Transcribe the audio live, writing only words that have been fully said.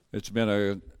It's been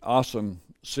an awesome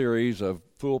series of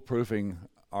foolproofing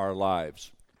our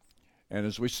lives. And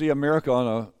as we see America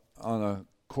on a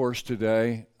course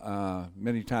today,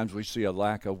 many times we see a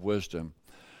lack of wisdom.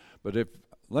 But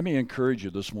let me encourage you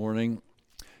this morning,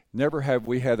 never have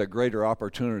we had a greater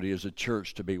opportunity as a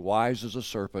church to be wise as a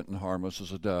serpent and harmless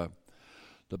as a dove.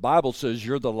 The Bible says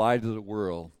you're the light of the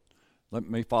world. Let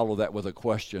me follow that with a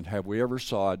question. Have we ever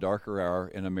saw a darker hour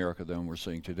in America than we're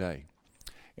seeing today?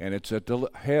 And it's at the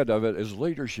head of it is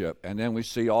leadership. And then we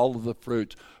see all of the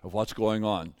fruit of what's going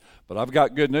on. But I've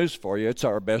got good news for you. It's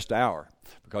our best hour.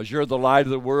 Because you're the light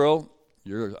of the world.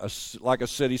 You're like a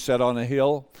city set on a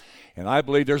hill. And I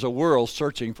believe there's a world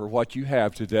searching for what you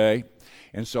have today.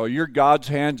 And so you're God's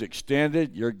hands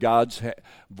extended. You're God's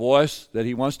voice that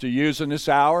he wants to use in this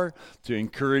hour to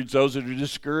encourage those that are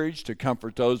discouraged, to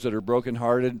comfort those that are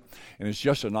brokenhearted. And it's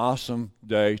just an awesome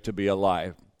day to be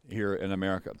alive here in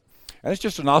America. And it's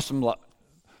just an awesome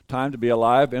time to be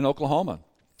alive in Oklahoma.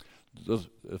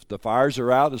 If the fires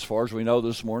are out, as far as we know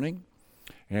this morning,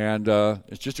 and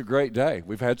it's just a great day.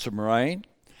 We've had some rain,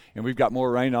 and we've got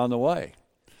more rain on the way.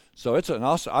 So it's an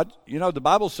awesome, the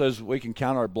Bible says we can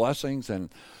count our blessings,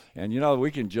 and we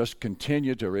can just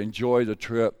continue to enjoy the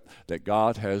trip that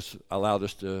God has allowed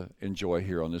us to enjoy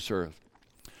here on this earth.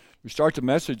 We start the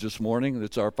message this morning.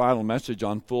 It's our final message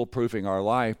on foolproofing our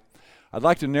life. I'd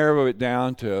like to narrow it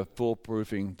down to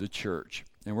foolproofing the church.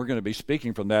 And we're going to be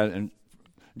speaking from that in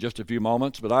just a few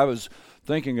moments. But I was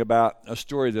thinking about a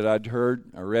story that I'd heard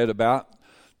or read about.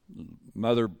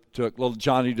 Mother took little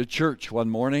Johnny to church one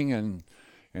morning, and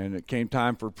it came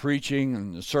time for preaching,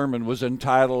 and the sermon was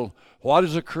entitled, "What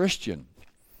is a Christian?"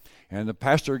 And the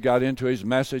pastor got into his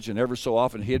message, and ever so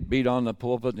often he'd beat on the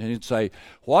pulpit and he'd say,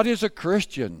 "What is a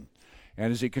Christian?"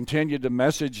 And as he continued the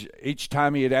message, each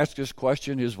time he had asked this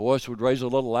question, his voice would raise a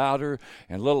little louder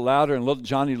and a little louder. And little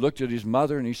Johnny looked at his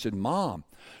mother and he said, "Mom,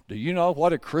 do you know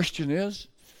what a Christian is?"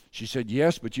 She said,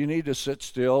 "Yes, but you need to sit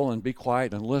still and be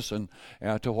quiet and listen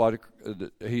to what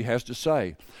he has to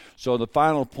say." So the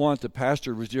final point, the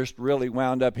pastor was just really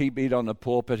wound up. He beat on the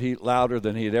pulpit louder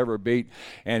than he had ever beat,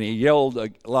 and he yelled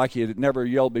like he had never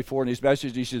yelled before in his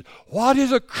message. He said, "What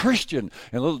is a Christian?"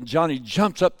 And little Johnny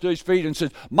jumps up to his feet and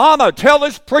says, "Mama, tell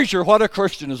this preacher what a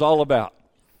Christian is all about."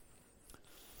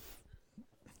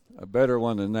 A better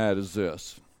one than that is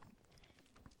this.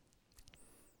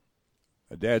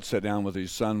 A dad sat down with his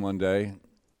son one day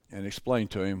and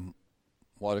explained to him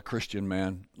what a Christian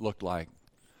man looked like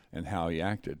and how he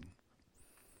acted.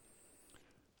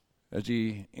 As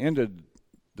he ended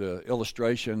the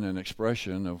illustration and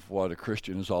expression of what a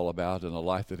Christian is all about and the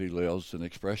life that he lives and the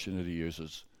expression that he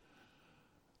uses,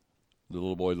 the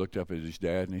little boy looked up at his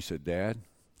dad and he said, "Dad,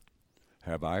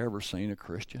 have I ever seen a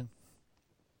Christian?"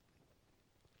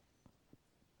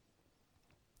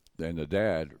 Then the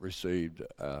dad received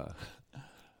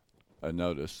a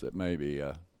notice that maybe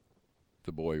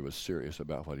the boy was serious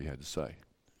about what he had to say.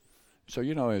 So,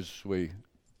 as we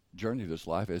journey this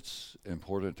life, it's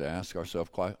important to ask ourselves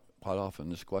quite often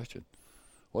this question: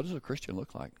 what does a Christian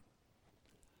look like?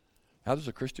 How does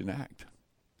a Christian act?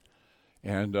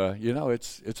 And,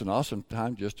 it's an awesome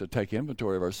time just to take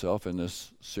inventory of ourselves in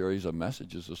this series of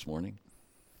messages this morning,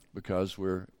 because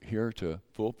we're here to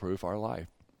foolproof our life.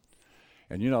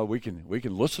 And we can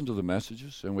listen to the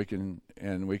messages, and we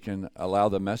can allow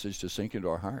the message to sink into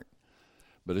our heart.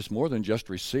 But it's more than just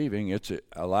receiving; it's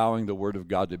allowing the Word of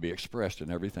God to be expressed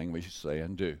in everything we say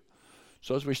and do.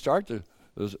 So as we start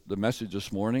the message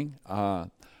this morning, I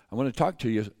want to talk to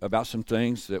you about some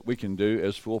things that we can do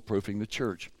as foolproofing the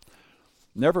church.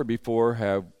 Never before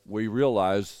have we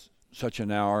realized such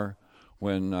an hour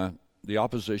when the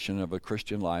opposition of a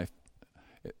Christian life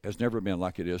has never been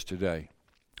like it is today.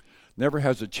 Never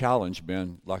has a challenge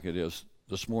been like it is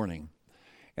this morning.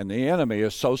 And the enemy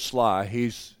is so sly.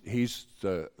 He's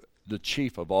the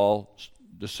chief of all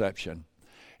deception.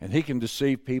 And he can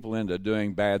deceive people into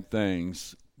doing bad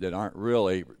things that aren't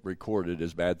really recorded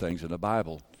as bad things in the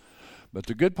Bible. But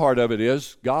the good part of it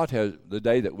is God has, the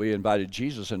day that we invited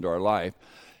Jesus into our life,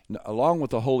 along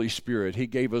with the Holy Spirit, he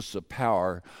gave us the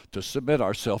power to submit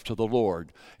ourselves to the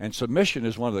Lord. And submission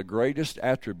is one of the greatest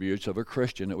attributes of a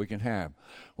Christian that we can have.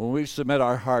 When we submit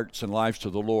our hearts and lives to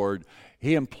the Lord,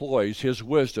 he employs his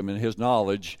wisdom and his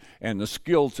knowledge and the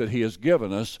skills that he has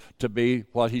given us to be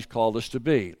what he's called us to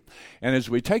be. And as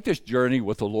we take this journey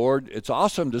with the Lord, it's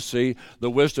awesome to see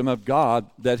the wisdom of God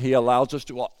that he allows us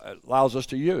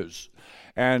to use.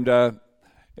 And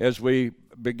as we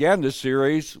began this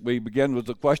series, we began with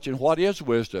the question, what is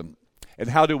wisdom? And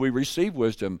how do we receive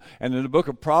wisdom? And in the book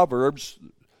of Proverbs,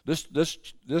 this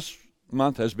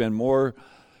month has been more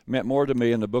meant more to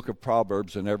me in the book of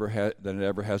Proverbs than it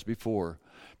ever has before,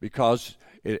 because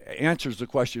it answers the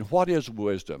question, what is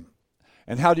wisdom?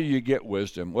 And how do you get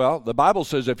wisdom? Well, the Bible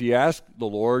says if you ask the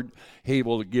Lord, He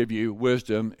will give you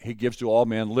wisdom. He gives to all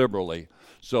men liberally.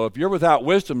 So if you're without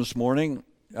wisdom this morning,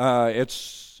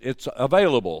 it's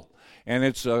available. And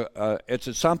it's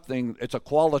a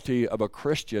quality of a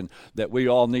Christian that we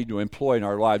all need to employ in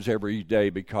our lives every day,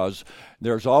 because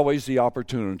there's always the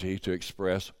opportunity to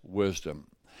express wisdom.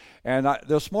 And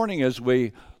this morning, as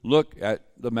we look at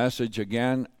the message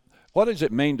again, what does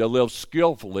it mean to live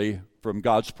skillfully from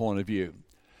God's point of view?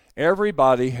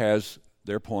 Everybody has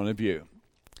their point of view,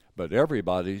 but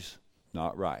everybody's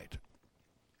not right.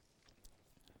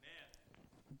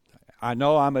 I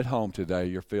know I'm at home today.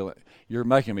 You're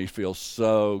making me feel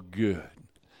so good.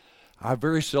 I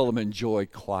very seldom enjoy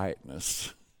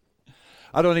quietness.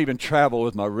 I don't even travel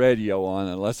with my radio on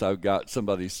unless I've got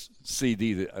somebody's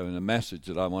CD and a message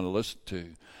that I want to listen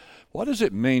to. What does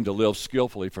it mean to live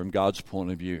skillfully from God's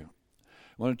point of view?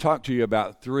 I want to talk to you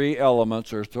about three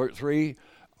elements or three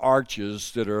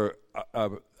arches that are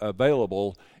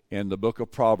available in the book of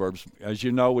Proverbs. As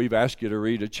you know, we've asked you to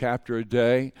read a chapter a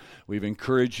day. We've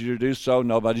encouraged you to do so.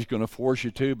 Nobody's going to force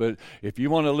you to, but if you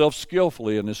want to live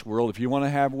skillfully in this world, if you want to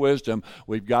have wisdom,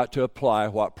 we've got to apply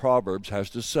what Proverbs has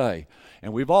to say.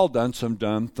 And we've all done some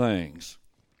dumb things.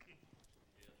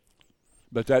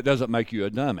 But that doesn't make you a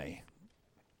dummy.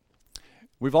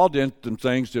 We've all done some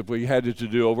things that if we had it to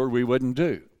do over, we wouldn't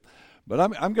do. But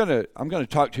I'm going to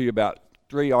talk to you about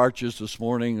three arches this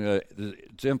morning.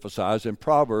 It's emphasized in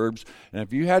Proverbs. And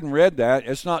if you hadn't read that,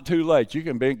 it's not too late. You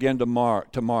can begin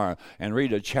tomorrow and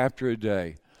read a chapter a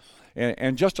day.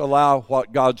 And just allow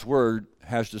what God's Word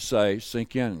has to say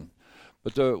sink in.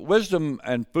 But the wisdom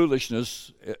and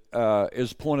foolishness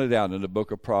is pointed out in the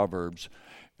book of Proverbs.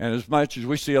 And as much as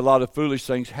we see a lot of foolish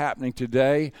things happening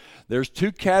today, there's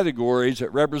two categories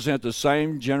that represent the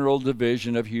same general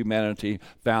division of humanity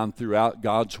found throughout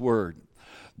God's Word.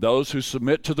 Those who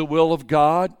submit to the will of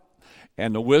God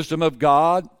and the wisdom of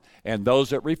God, and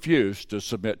those that refuse to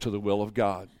submit to the will of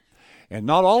God. And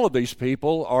not all of these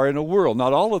people are in a world.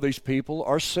 Not all of these people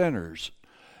are sinners.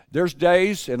 There's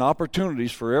days and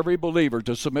opportunities for every believer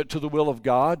to submit to the will of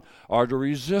God or to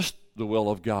resist the will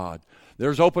of God.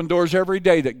 There's open doors every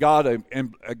day that God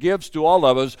gives to all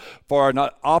of us for an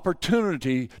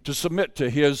opportunity to submit to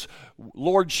His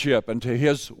lordship and to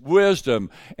His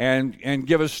wisdom and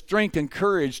give us strength and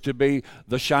courage to be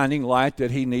the shining light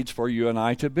that He needs for you and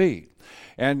I to be.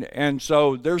 And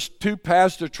so there's two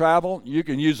paths to travel. You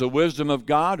can use the wisdom of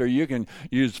God, or you can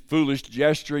use foolish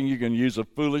gesturing. You can use the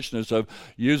foolishness of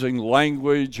using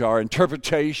language or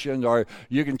interpretation, or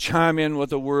you can chime in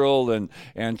with the world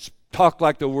and talk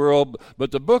like the world.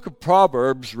 But the book of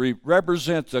Proverbs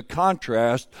represents a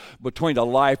contrast between a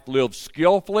life lived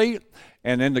skillfully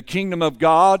and in the kingdom of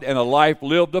God and a life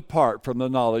lived apart from the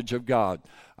knowledge of God.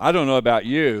 I don't know about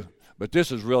you, but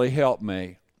this has really helped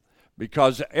me.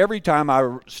 Because every time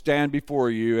I stand before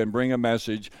you and bring a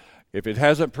message, if it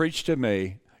hasn't preached to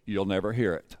me, you'll never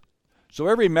hear it. So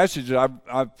every message that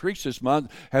I've preached this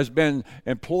month has been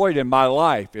employed in my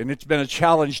life, and it's been a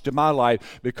challenge to my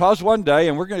life. Because one day,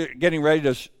 and we're getting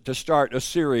ready to start a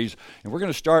series, and we're going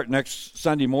to start next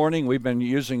Sunday morning. We've been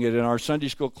using it in our Sunday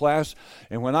school class.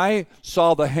 And when I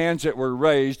saw the hands that were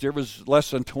raised, there was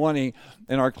less than 20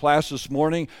 in our class this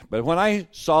morning. But when I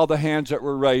saw the hands that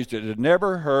were raised, it had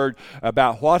never heard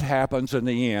about what happens in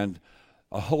the end.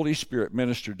 A Holy Spirit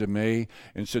ministered to me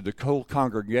and said the whole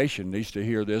congregation needs to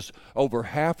hear this. Over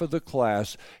half of the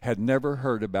class had never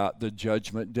heard about the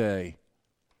judgment day.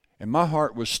 And my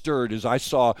heart was stirred as I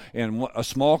saw in a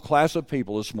small class of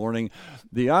people this morning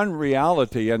the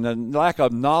unreality and the lack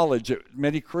of knowledge that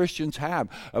many Christians have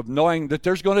of knowing that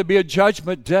there's going to be a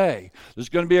judgment day. There's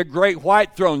going to be a great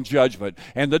white throne judgment.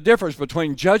 And the difference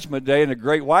between judgment day and a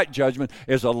great white judgment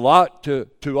is a lot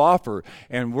to offer.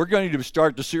 And we're going to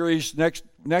start the series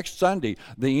next Sunday,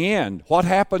 the end. What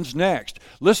happens next?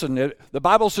 Listen, the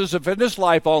Bible says if in this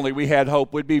life only we had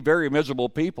hope, we'd be very miserable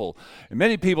people. And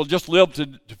many people just live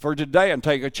for today and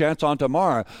take a chance on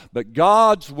tomorrow. But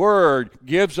God's Word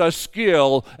gives us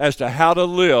skill as to how to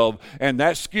live, and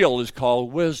that skill is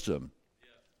called wisdom.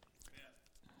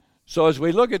 So as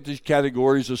we look at these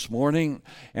categories this morning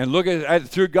and look at it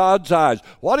through God's eyes,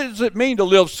 what does it mean to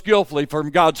live skillfully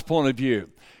from God's point of view?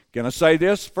 Can I say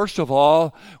this? First of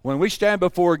all, when we stand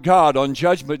before God on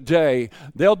Judgment Day,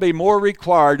 there'll be more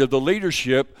required of the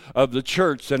leadership of the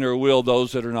church than there will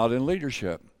those that are not in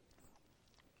leadership.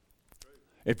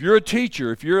 If you're a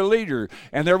teacher, if you're a leader,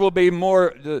 and there will be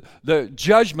more, the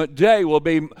Judgment Day will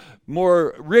be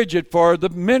more rigid for the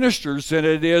ministers than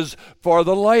it is for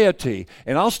the laity.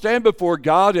 And I'll stand before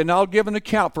God and I'll give an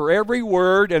account for every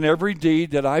word and every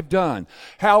deed that I've done.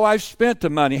 How I've spent the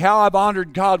money, how I've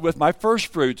honored God with my first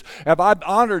fruits. Have I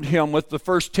honored Him with the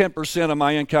first 10% of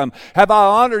my income? Have I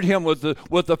honored Him with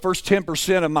the first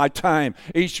 10% of my time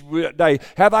each day?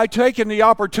 Have I taken the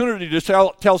opportunity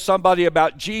to tell somebody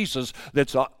about Jesus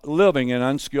that's living in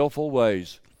unskillful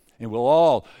ways? And we'll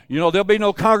all, there'll be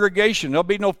no congregation, there'll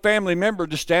be no family member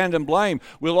to stand and blame.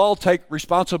 We'll all take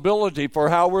responsibility for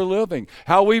how we're living,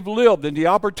 how we've lived, and the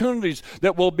opportunities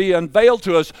that will be unveiled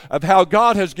to us of how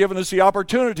God has given us the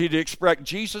opportunity to express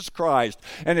Jesus Christ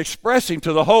and express Him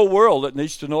to the whole world that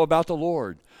needs to know about the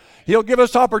Lord. He'll give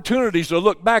us opportunities to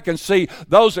look back and see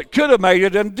those that could have made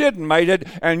it and didn't make it,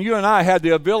 and you and I had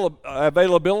the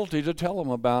availability to tell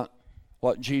them about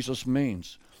what Jesus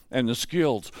means and the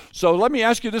skills. So let me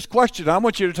ask you this question. I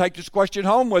want you to take this question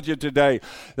home with you today.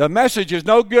 The message is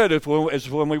no good if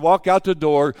when we walk out the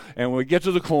door and we get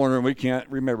to the corner and we can't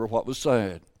remember what was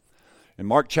said. In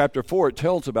Mark chapter 4, it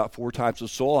tells about 4 types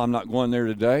of soil. I'm not going there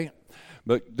today.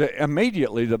 But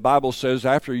immediately the Bible says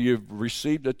after you've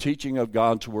received the teaching of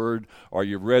God's word or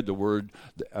you've read the word,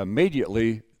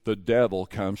 immediately the devil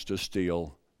comes to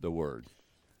steal the word.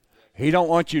 He don't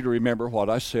want you to remember what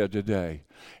I said today.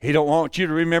 He don't want you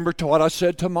to remember to what I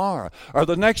said tomorrow or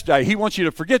the next day. He wants you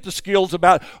to forget the skills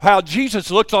about how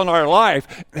Jesus looks on our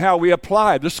life and how we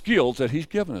apply the skills that He's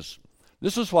given us.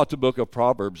 This is what the book of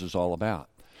Proverbs is all about.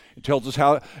 It tells us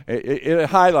how, it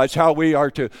highlights how we are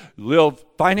to live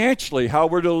financially, how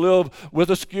we're to live with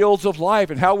the skills of life,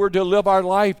 and how we're to live our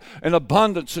life in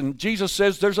abundance. And Jesus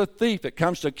says there's a thief that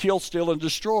comes to kill, steal, and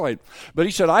destroy. But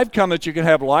He said, I've come that you can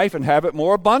have life and have it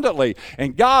more abundantly.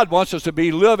 And God wants us to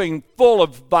be living full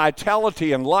of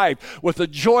vitality and life with the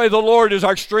joy of the Lord is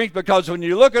our strength, because when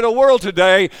you look at the world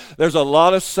today, there's a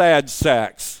lot of sad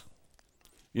sacks.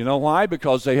 You know why?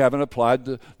 Because they haven't applied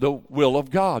the will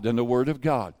of God and the Word of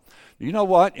God. You know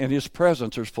what? In His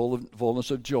presence there's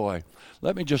fullness of joy.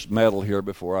 Let me just meddle here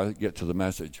before I get to the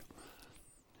message.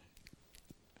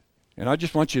 And I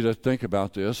just want you to think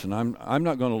about this, and I'm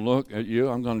not going to look at you.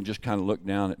 I'm going to just kind of look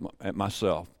down at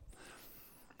myself.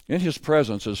 In His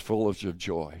presence is fullness of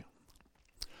joy.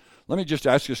 Let me just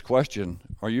ask this question.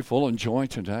 Are you full of joy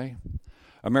today?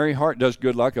 A merry heart does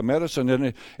good like a medicine.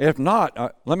 And if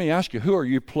not, let me ask you, who are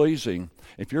you pleasing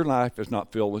if your life is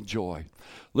not filled with joy?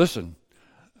 Listen,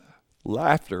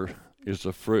 laughter is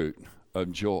the fruit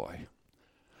of joy.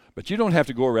 But you don't have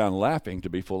to go around laughing to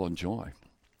be full of joy.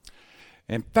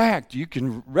 In fact, you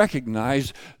can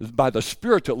recognize by the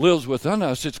Spirit that lives within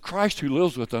us, it's Christ who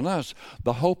lives within us,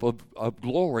 the hope of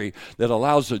glory that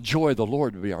allows the joy of the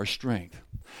Lord to be our strength.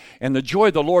 And the joy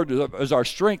of the Lord as our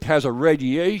strength has a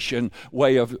radiation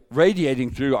way of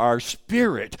radiating through our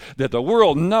spirit, that the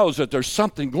world knows that there's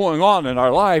something going on in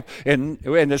our life, and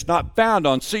it's not found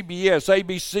on CBS,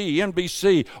 ABC,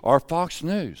 NBC, or Fox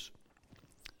News.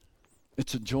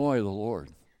 It's the joy of the Lord.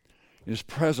 In His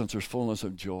presence there's fullness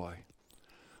of joy.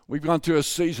 We've gone through a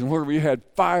season where we had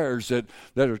fires that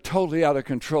are totally out of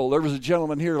control. There was a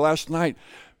gentleman here last night.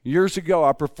 Years ago,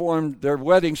 I performed their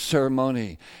wedding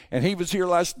ceremony, and he was here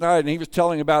last night, and he was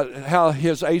telling about how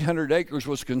his 800 acres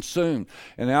was consumed,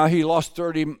 and how he lost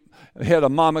 30 head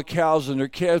of mama cows and their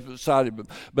calves beside him.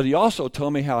 But he also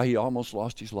told me how he almost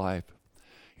lost his life.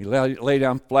 He lay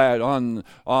down flat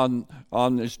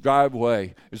on his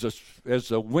driveway as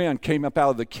the wind came up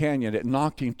out of the canyon. It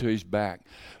knocked him to his back.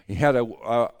 He had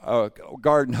a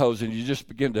garden hose, and he just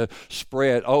began to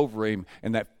spray it over him,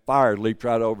 and that fire leaped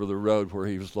right over the road where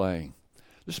he was laying.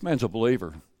 This man's a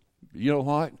believer. You know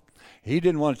what? He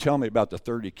didn't want to tell me about the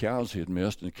 30 cows he had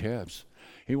missed and the calves.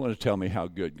 He wanted to tell me how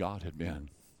good God had been.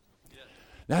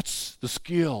 That's the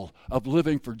skill of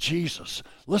living for Jesus.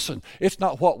 Listen, it's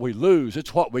not what we lose,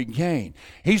 it's what we gain.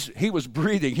 He was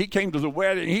breathing. He came to the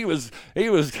wedding. He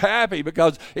was happy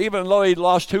because even though he'd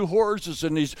lost 2 horses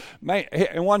and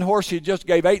one horse he just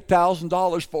gave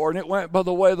 $8,000 for, and it went by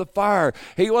the way of the fire.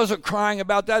 He wasn't crying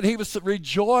about that. He was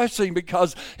rejoicing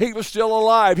because he was still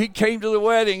alive. He came to the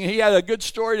wedding. He had a good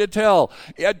story to tell.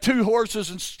 He had 2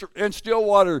 horses in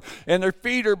Stillwater, and their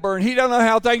feet are burned. He don't know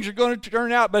how things are going to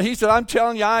turn out, but he said, I'm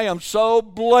telling you, I am so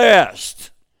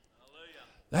blessed. Hallelujah.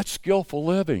 That's skillful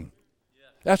living. Yeah.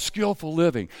 That's skillful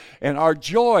living. And our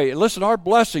joy, listen, our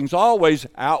blessings always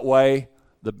outweigh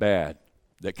the bad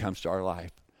that comes to our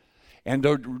life. And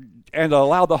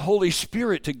allow the Holy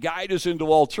Spirit to guide us into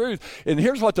all truth. And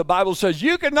here's what the Bible says.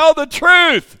 You can know the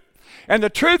truth. And the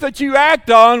truth that you act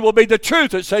on will be the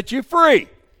truth that sets you free.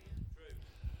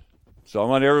 So I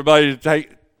want everybody to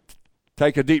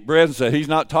take a deep breath and say, He's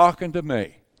not talking to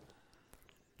me.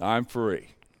 I'm free.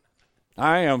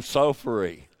 I am so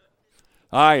free.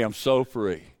 I am so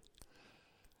free.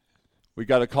 We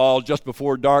got a call just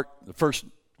before dark, the first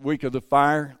week of the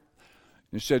fire.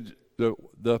 He said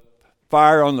the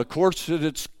fire on the course that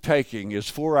it's taking is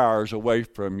 4 hours away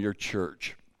from your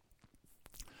church.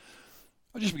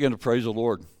 I just began to praise the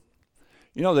Lord.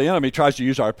 You know, the enemy tries to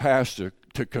use our past to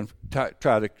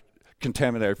try to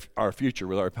contaminate our future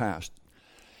with our past.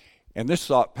 And this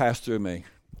thought passed through me.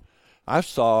 I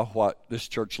saw what this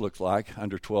church looks like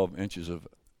under 12 inches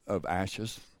of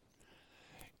ashes.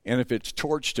 And if it's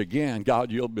torched again,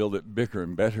 God, you'll build it bigger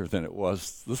and better than it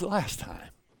was the last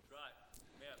time.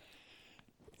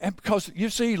 And because, you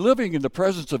see, living in the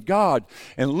presence of God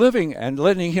and living and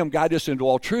letting Him guide us into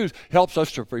all truth helps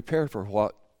us to prepare for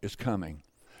what is coming.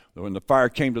 When the fire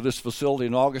came to this facility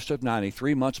in August of 90,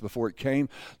 3 months before it came,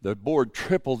 the board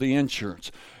tripled the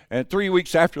insurance. And 3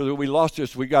 weeks after we lost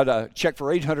this, we got a check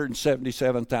for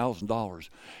 $877,000.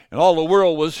 And all the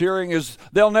world was hearing is,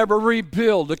 they'll never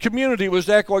rebuild. The community was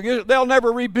echoing, they'll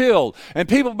never rebuild. And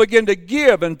people began to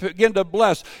give and begin to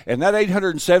bless. And that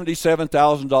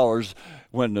 $877,000,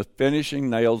 when the finishing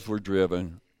nails were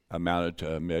driven, amounted to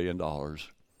 $1 million.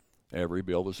 Every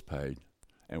bill was paid,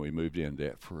 and we moved in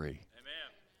debt free.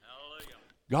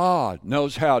 God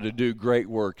knows how to do great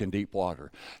work in deep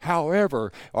water.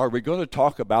 However, are we going to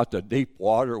talk about the deep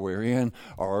water we're in,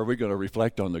 or are we going to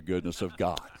reflect on the goodness of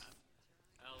God?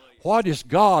 What is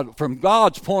God, from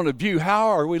God's point of view, how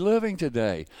are we living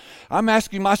today? I'm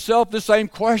asking myself the same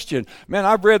question. Man,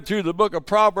 I've read through the book of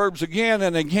Proverbs again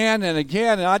and again and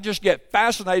again, and I just get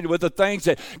fascinated with the things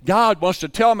that God wants to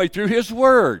tell me through His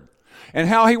Word, and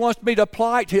how He wants me to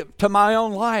apply it to my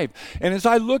own life. And as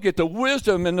I look at the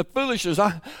wisdom and the foolishness,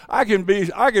 I can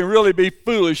really be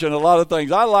foolish in a lot of things.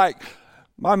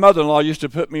 My mother-in-law used to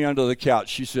put me under the couch.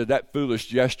 She said, that foolish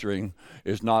gesturing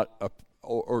is not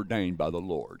ordained by the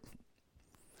Lord.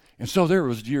 And so there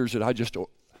was years that I just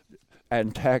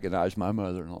antagonized my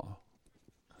mother-in-law.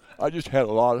 I just had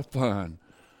a lot of fun.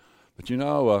 But you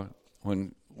know,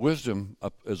 when wisdom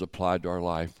is applied to our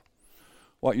life,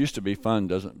 what used to be fun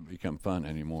doesn't become fun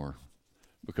anymore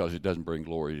because it doesn't bring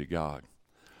glory to God.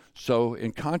 So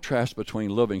in contrast between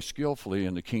living skillfully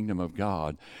in the kingdom of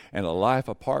God and a life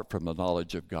apart from the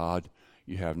knowledge of God,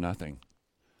 you have nothing.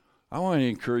 I want to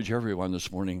encourage everyone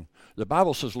this morning. The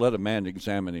Bible says, let a man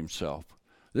examine himself.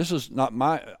 This is not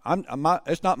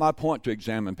it's not my point to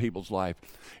examine people's life.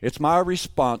 It's my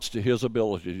response to His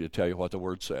ability to tell you what the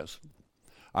Word says.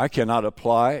 I cannot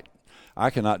apply it. I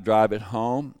cannot drive it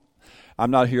home.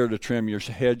 I'm not here to trim your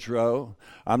hedgerow.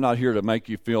 I'm not here to make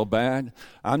you feel bad.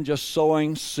 I'm just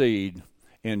sowing seed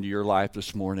into your life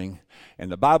this morning. And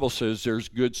the Bible says there's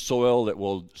good soil that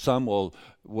some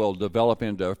will develop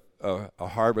into a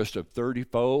harvest of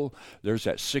 30-fold. There's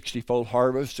that 60-fold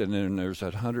harvest, and then there's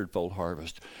that 100-fold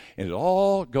harvest. And it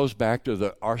all goes back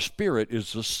to our spirit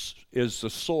is the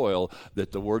soil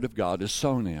that the Word of God is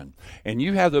sown in. And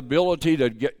you have the ability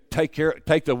to take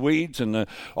the weeds and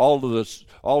all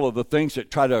of the things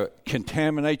that try to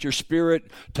contaminate your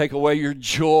spirit, take away your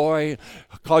joy,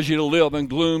 cause you to live in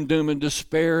gloom, doom, and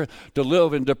despair, to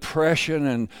live in depression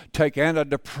and take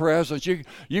antidepressants.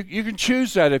 You can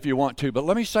choose that if you want to, but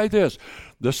let me say this.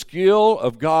 The skill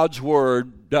of God's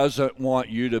Word doesn't want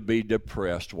you to be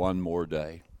depressed one more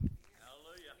day.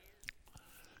 Hallelujah.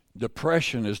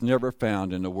 Depression is never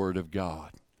found in the Word of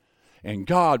God. And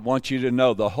God wants you to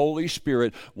know the Holy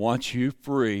Spirit wants you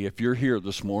free if you're here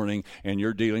this morning and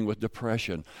you're dealing with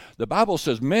depression. The Bible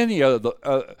says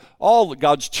all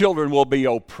God's children will be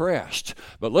oppressed.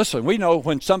 But listen, we know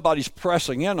when somebody's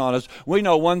pressing in on us, we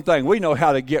know one thing. We know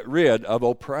how to get rid of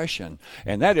oppression.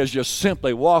 And that is just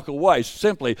simply walk away,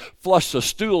 simply flush the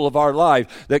stool of our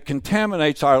life that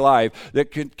contaminates our life, that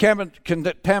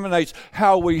contaminates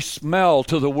how we smell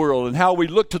to the world and how we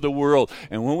look to the world.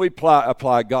 And when we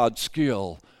apply God's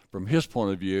skill from His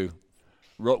point of view,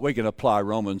 we can apply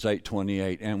Romans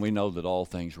 8:28, and we know that all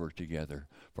things work together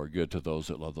for good to those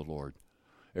that love the Lord.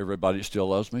 Everybody still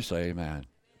loves me, say amen. Amen.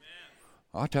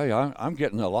 I'll tell you, I'm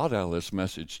getting a lot out of this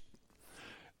message.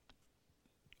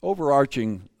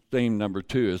 Overarching theme number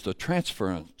 2 is the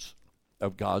transference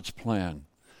of God's plan.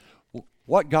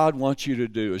 What God wants you to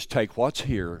do is take what's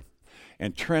here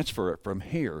and transfer it from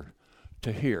here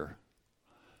to here.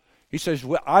 He says,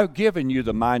 well, I've given you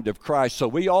the mind of Christ. So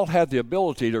we all have the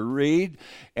ability to read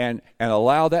and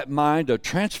allow that mind to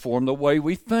transform the way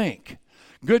we think.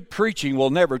 Good preaching will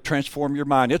never transform your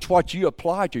mind. It's what you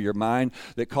apply to your mind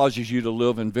that causes you to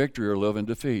live in victory or live in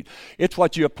defeat. It's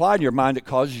what you apply to your mind that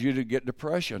causes you to get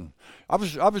depression. I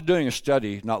was doing a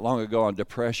study not long ago on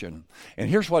depression, and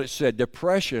here's what it said.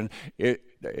 Depression,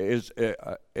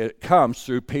 it comes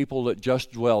through people that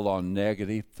just dwell on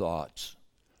negative thoughts.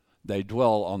 They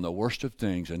dwell on the worst of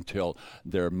things until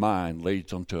their mind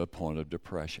leads them to a point of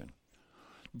depression.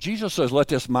 Jesus says, let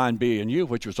this mind be in you,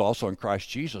 which was also in Christ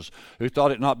Jesus, who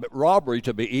thought it not robbery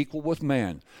to be equal with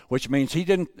man, which means he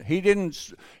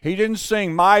didn't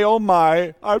sing, my, oh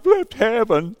my, I've left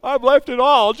heaven, I've left it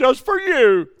all just for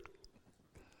you.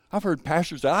 I've heard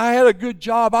pastors say, I had a good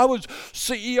job, I was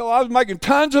CEO, I was making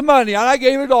tons of money, and I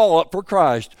gave it all up for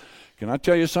Christ. Can I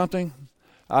tell you something?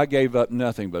 I gave up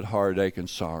nothing but heartache and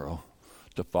sorrow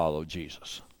to follow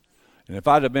Jesus. And if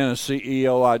I'd have been a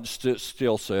CEO, I'd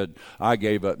still said, I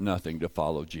gave up nothing to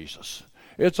follow Jesus.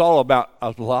 It's all about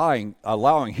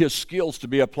allowing his skills to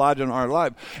be applied in our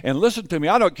life. And listen to me,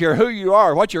 I don't care who you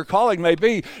are, what your calling may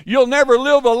be, you'll never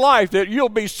live a life that you'll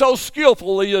be so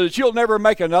skillful that you'll never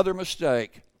make another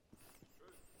mistake.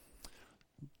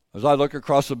 As I look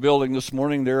across the building this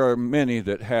morning, there are many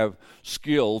that have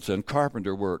skills in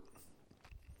carpenter work.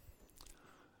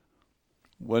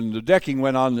 When the decking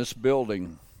went on this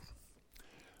building,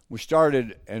 we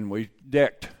started and we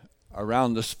decked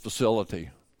around this facility.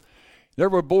 There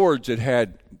were boards that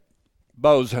had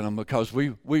bows in them because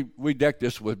we decked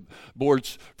this with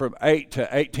boards from 8 to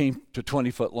 18 to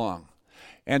 20 foot long.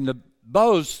 And the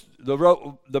bows,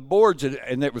 the boards,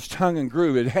 and it was tongue and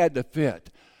groove, it had to fit.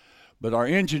 But our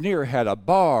engineer had a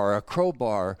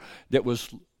crowbar that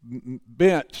was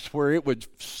bent where it would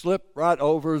slip right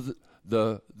over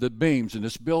the beams in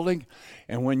this building,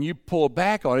 and when you pull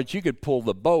back on it, you could pull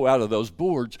the bow out of those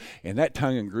boards, and that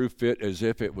tongue and groove fit as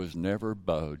if it was never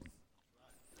bowed.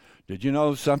 Did you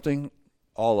know something?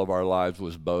 All of our lives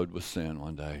was bowed with sin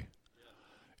one day.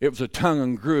 It was a tongue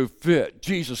and groove fit.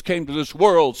 Jesus came to this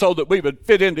world so that we would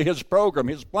fit into his program,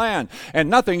 his plan, and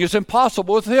nothing is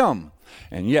impossible with him.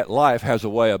 And yet life has a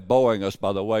way of bowing us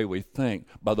by the way we think,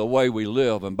 by the way we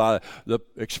live, and by the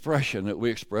expression that we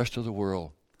express to the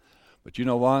world. But you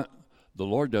know what? The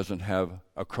Lord doesn't have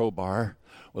a crowbar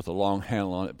with a long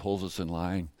handle on it that pulls us in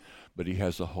line, but he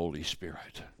has the Holy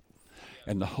Spirit.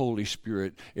 And the Holy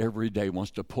Spirit every day wants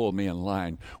to pull me in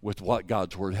line with what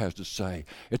God's Word has to say.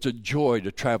 It's a joy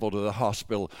to travel to the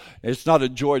hospital. It's not a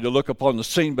joy to look upon the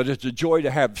scene, but it's a joy to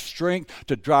have strength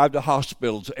to drive to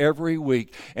hospitals every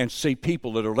week and see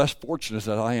people that are less fortunate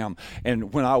than I am.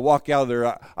 And when I walk out of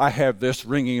there, I have this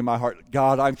ringing in my heart.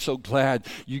 God, I'm so glad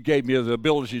you gave me the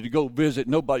ability to go visit.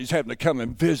 Nobody's having to come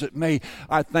and visit me.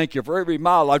 I thank you for every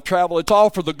mile I've traveled. It's all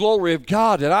for the glory of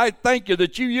God. And I thank you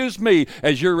that you use me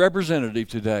as your representative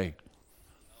today.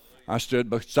 I stood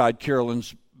beside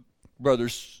Carolyn's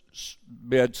brother's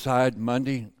bedside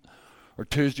Monday or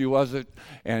Tuesday, was it?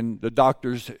 And the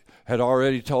doctors had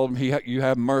already told him, you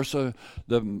have MRSA.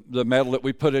 The metal that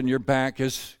we put in your back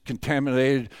is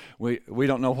contaminated. We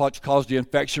don't know what's caused the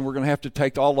infection. We're going to have to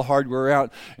take all the hardware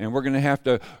out, and we're going to have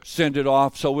to send it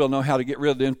off so we'll know how to get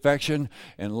rid of the infection.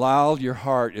 And Lyle, your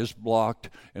heart is blocked,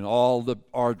 and all the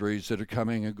arteries that are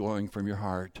coming and going from your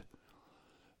heart.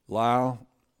 Lyle,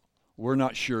 we're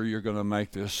not sure you're going to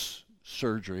make this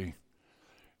surgery.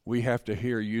 We have to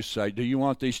hear you say, do you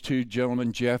want these two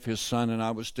gentlemen, Jeff, his son, and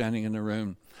I was standing in the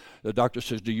room. The doctor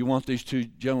says, do you want these two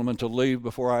gentlemen to leave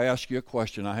before I ask you a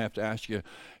question I have to ask you?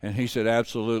 And he said,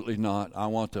 absolutely not. I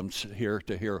want them here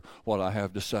to hear what I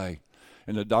have to say.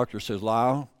 And the doctor says,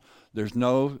 Lyle, there's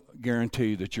no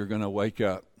guarantee that you're going to wake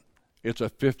up. It's a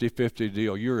 50-50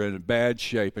 deal. You're in bad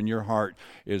shape, and your heart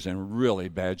is in really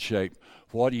bad shape.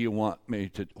 What do you want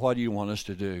us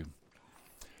to do?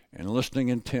 And listening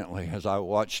intently as I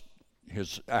watched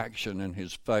his action and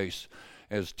his face,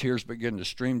 as tears began to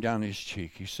stream down his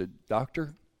cheek, he said,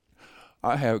 Doctor,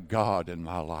 I have God in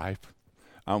my life.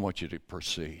 I want you to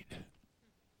proceed.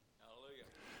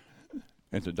 Hallelujah.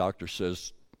 And the doctor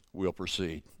says, we'll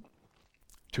proceed.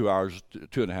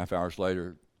 2.5 hours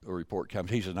later, a report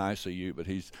comes. He's in ICU, but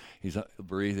he's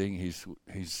breathing.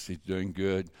 He's doing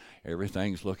good.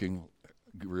 Everything's looking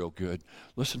real good.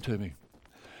 Listen to me.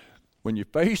 When you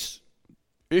face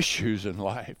issues in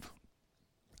life,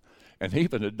 and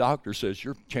even the doctor says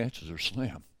your chances are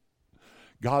slim,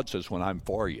 God says, when I'm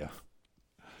for you,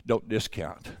 don't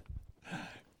discount.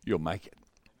 You'll make it.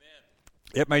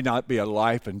 Amen. It may not be a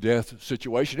life and death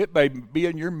situation. It may be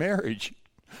in your marriage.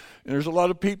 And there's a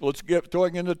lot of people that's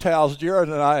throwing in the towels. Jared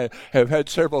and I have had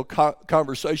several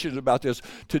conversations about this.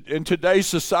 In today's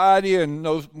society, and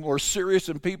those more serious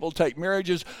than people take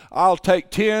marriages, I'll take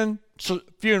 10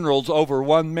 funerals over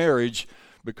one marriage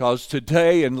Because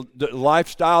today in the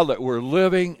lifestyle that we're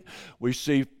living, we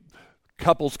see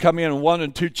couples come in, 1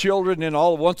 and 2 children, and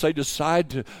all at once they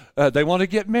decide they want to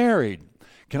get married.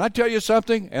 Can I tell you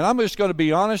something? And I'm just going to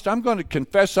be honest. I'm going to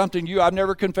confess something to you I've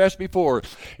never confessed before.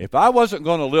 If I wasn't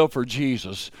going to live for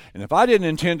Jesus, and if I didn't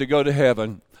intend to go to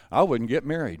heaven, I wouldn't get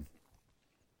married.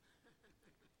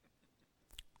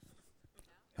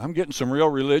 I'm getting some real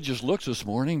religious looks this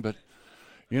morning, but,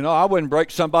 I wouldn't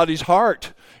break somebody's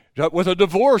heart with a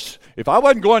divorce. If I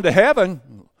wasn't going to heaven,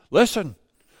 listen,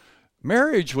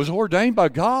 marriage was ordained by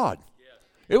God.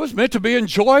 It was meant to be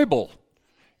enjoyable.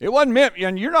 It wasn't meant,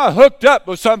 and you're not hooked up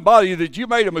with somebody that you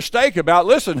made a mistake about.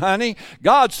 Listen, honey,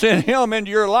 God sent him into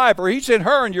your life, or he sent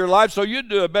her into your life, so you'd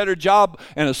do a better job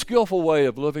and a skillful way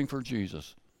of living for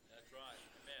Jesus. That's right.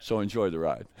 Amen. So enjoy the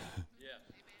ride.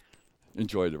 Yeah.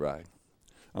 Enjoy the ride.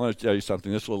 I want to tell you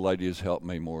something. This little lady has helped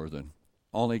me more than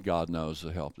only God knows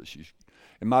the help that she's.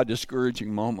 In my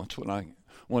discouraging moments when I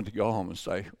wanted to go home and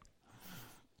say,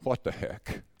 what the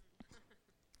heck?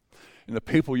 And the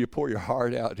people you pour your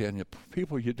heart out in, the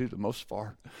people you do the most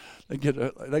for, they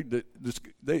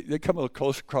come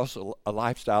across a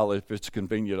lifestyle. If it's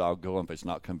convenient, I'll go. If it's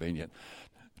not convenient,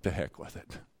 to heck with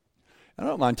it. I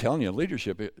don't mind telling you,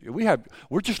 leadership,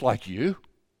 we're just like you.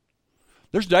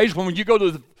 There's days when you go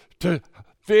to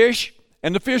fish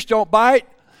and the fish don't bite,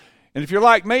 and if you're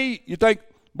like me, you think,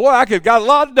 boy, I could have got a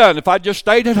lot done if I just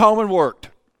stayed at home and worked.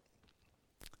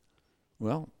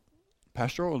 Well,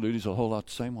 pastoral duty is a whole lot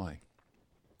the same way.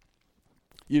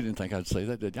 You didn't think I'd say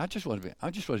that, did you? I just want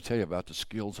to tell you about the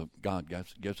skills that God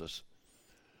gives us.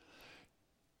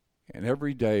 And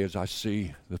every day as I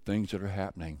see the things that are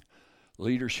happening,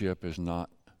 leadership is not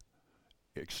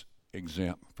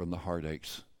exempt from the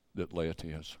heartaches that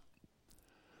laity is.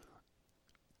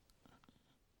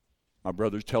 My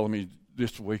brother's telling me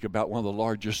this week about one of the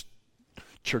largest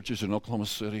churches in Oklahoma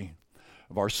City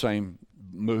of our same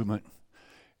movement,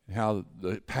 how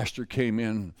the pastor came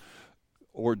in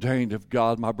ordained of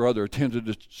God. My brother attended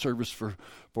the service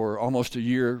for almost a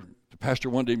year. The pastor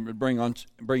wanted him to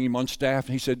bring him on staff,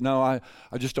 and he said, "No, I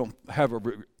just don't have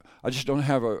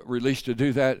a release to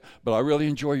do that, but I really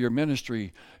enjoy your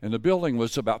ministry." And the building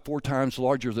was about 4 times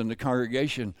larger than the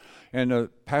congregation. And the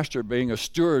pastor, being a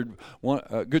steward,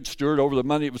 a good steward over the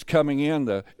money that was coming in,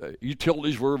 the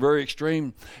utilities were very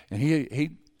extreme, and he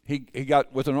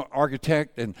got with an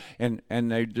architect, and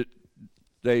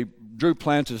they drew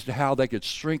plans as to how they could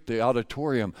shrink the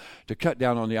auditorium to cut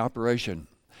down on the operation.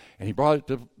 And he brought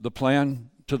the plan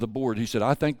to the board. He said,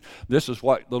 "I think this is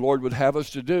what the Lord would have us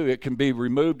to do. It can be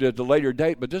removed at a later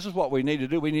date, but this is what we need to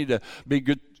do. We need to be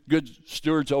good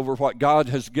stewards over what God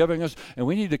has given us, and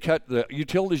we need to cut the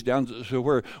utilities down to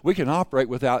where we can operate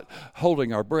without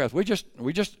holding our breath.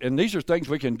 And these are things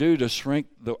we can do to shrink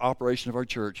the operation of our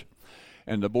church."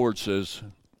 And the board says,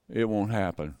 "It won't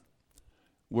happen.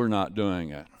 We're not doing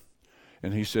it."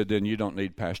 And he said, "Then you don't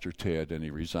need Pastor Ted," and he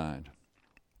resigned.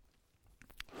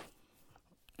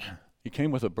 He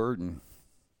came with a burden.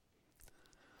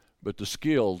 But the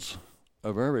skills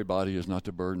of everybody is not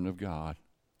the burden of God.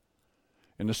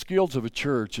 And the skills of a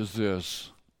church is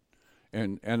this.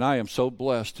 And I am so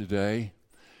blessed today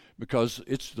because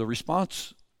it's the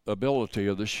responsibility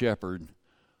of the shepherd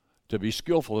to be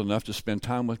skillful enough to spend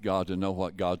time with God to know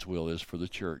what God's will is for the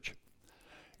church.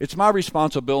 It's my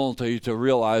responsibility to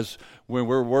realize when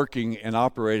we're working and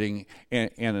operating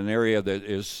in an area that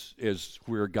is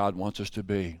where God wants us to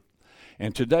be.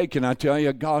 And today, can I tell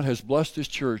you, God has blessed His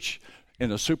church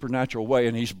in a supernatural way,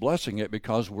 and He's blessing it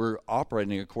because we're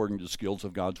operating according to the skills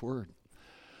of God's Word.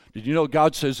 Did you know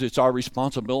God says it's our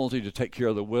responsibility to take care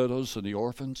of the widows and the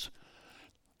orphans?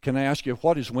 Can I ask you,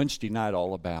 what is Wednesday night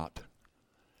all about?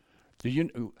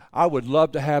 I would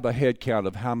love to have a head count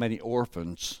of how many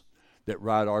orphans that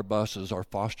ride our buses are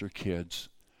foster kids.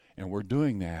 And we're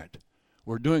doing that.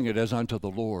 We're doing it as unto the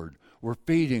Lord. We're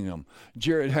feeding them.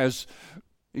 Jared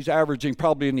he's averaging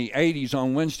probably in the 80s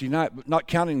on Wednesday night, but not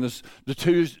counting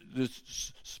the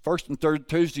first and third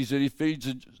Tuesdays that he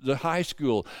feeds the high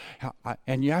school.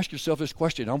 And you ask yourself this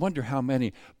question, I wonder how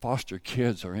many foster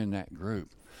kids are in that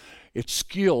group. It's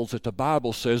skills that the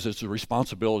Bible says it's the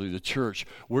responsibility of the church.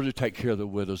 We're to take care of the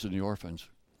widows and the orphans.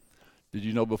 Did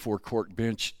you know before Court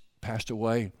Bench passed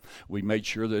away, we made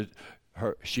sure that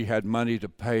she had money to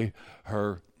pay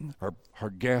her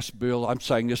gas bill? I'm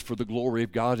saying this for the glory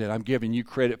of God, and I'm giving you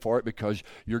credit for it because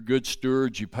you're good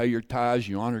stewards. You pay your tithes.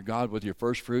 You honor God with your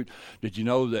first fruit. Did you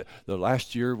know that the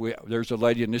last year there's a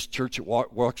lady in this church that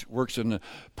works in the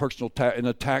in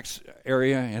the tax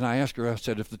area, and I asked her, I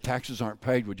said, if the taxes aren't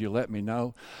paid, would you let me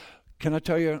know? Can I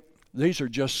tell you, these are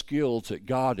just skills that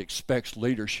God expects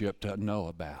leadership to know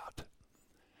about.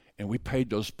 And we paid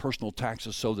those personal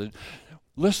taxes so that,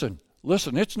 listen,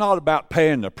 it's not about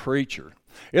paying the preacher.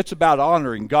 It's about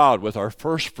honoring God with our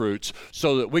first fruits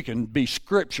so that we can be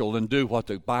scriptural and do what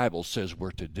the Bible says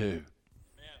we're to do. Amen.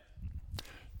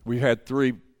 We had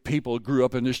 3 people grew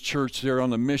up in this church there on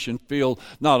the mission field,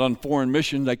 not on foreign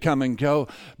mission, they come and go,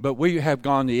 but we have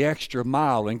gone the extra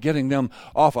mile in getting them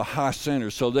off of high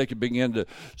centers so they could begin to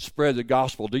spread the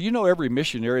gospel. Do you know every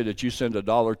missionary that you send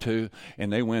 $1 to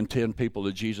and they win 10 people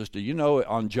to Jesus, do you know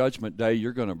on Judgment Day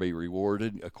you're going to be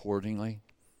rewarded accordingly?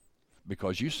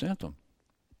 Because you sent them.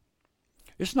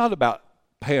 It's not about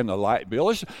paying the light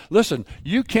bill. Listen,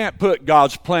 you can't put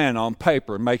God's plan on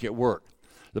paper and make it work.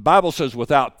 The Bible says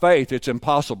without faith, it's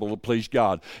impossible to please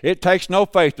God. It takes no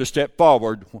faith to step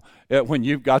forward when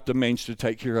you've got the means to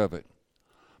take care of it.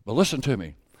 But listen to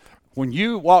me. When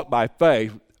you walk by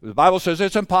faith, the Bible says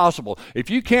it's impossible. If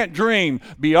you can't dream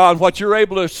beyond what you're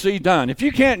able to see done, if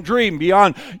you can't dream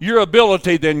beyond your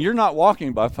ability, then you're not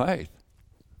walking by faith.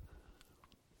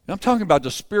 I'm talking about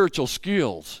the spiritual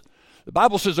skills. The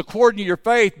Bible says, according to your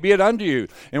faith, be it unto you.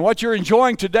 And what you're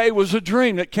enjoying today was a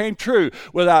dream that came true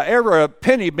without ever a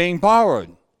penny being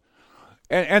borrowed.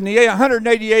 And the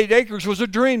 188 acres was a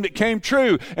dream that came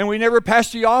true, and we never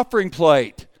passed the offering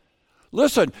plate.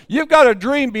 Listen, you've got a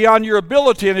dream beyond your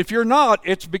ability, and if you're not,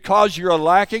 it's because you're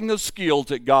lacking the skills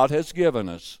that God has given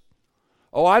us.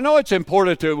 Oh, I know it's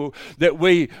important that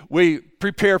we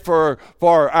prepare for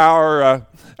our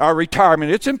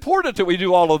retirement. It's important that we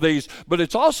do all of these, but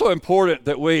it's also important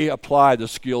that we apply the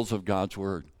skills of God's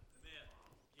Word.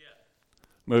 Yeah.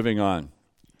 Moving on.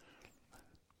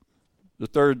 The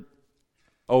third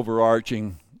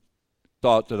overarching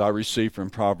thought that I received from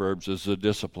Proverbs is the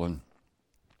discipline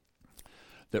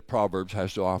that Proverbs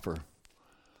has to offer.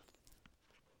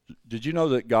 Did you know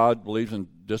that God believes in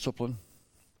discipline?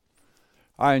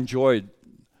 I enjoyed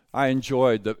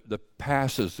the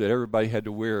passes that everybody had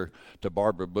to wear to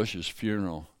Barbara Bush's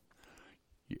funeral.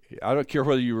 I don't care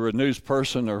whether you were a news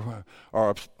person or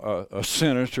a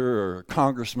senator or a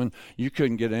congressman, you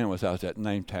couldn't get in without that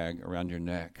name tag around your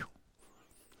neck.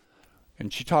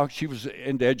 And she was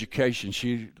into education.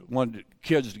 She wanted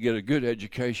kids to get a good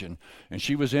education. And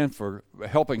she was in for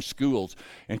helping schools.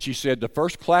 And she said the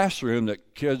first classroom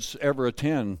that kids ever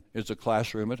attend is a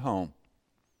classroom at home.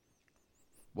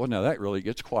 Well, now that really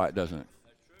gets quiet, doesn't it?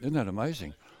 Isn't that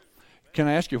amazing? Can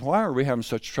I ask you, why are we having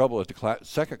such trouble at the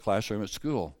second classroom at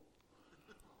school?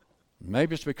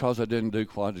 Maybe it's because I didn't do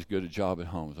quite as good a job at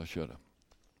home as I should have.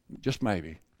 Just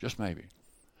maybe.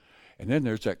 And then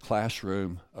there's that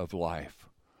classroom of life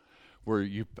where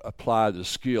you apply the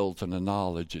skills and the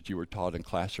knowledge that you were taught in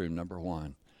classroom number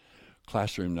 1,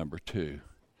 classroom number 2,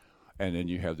 and then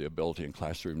you have the ability in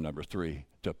classroom number 3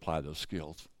 to apply those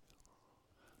skills.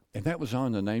 And that was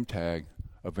on the name tag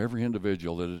of every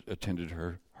individual that attended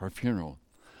her funeral.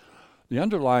 The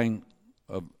underlying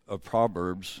of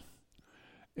Proverbs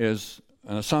is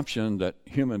an assumption that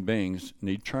human beings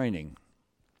need training.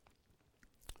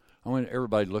 I want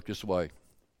everybody to look this way.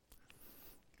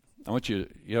 I want you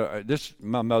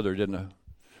to,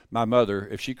 my mother,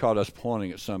 if she caught us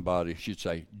pointing at somebody, she'd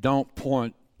say, don't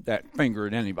point that finger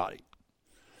at anybody.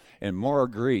 And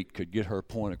Marguerite could get her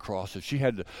point across. If she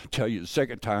had to tell you the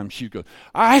second time, she'd go,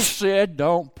 I said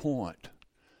don't point.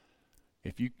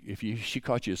 If she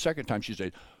caught you the second time, she'd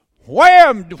say,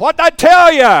 wham, what'd I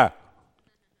tell you?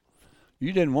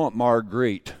 You didn't want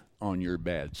Marguerite on your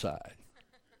bad side.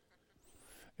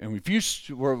 And if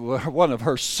you were one of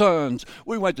her sons,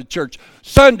 we went to church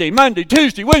Sunday, Monday,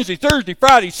 Tuesday, Wednesday, Thursday,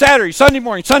 Friday, Saturday, Sunday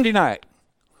morning, Sunday night.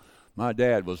 My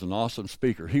dad was an awesome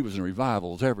speaker. He was in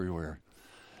revivals everywhere.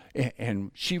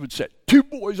 And she would set 2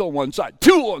 boys on one side,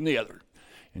 2 on the other.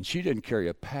 And she didn't carry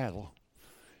a paddle.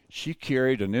 She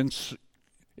carried an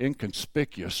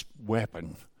inconspicuous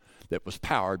weapon that was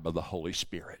powered by the Holy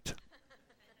Spirit.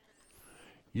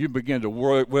 You begin to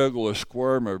wiggle or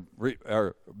squirm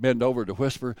or bend over to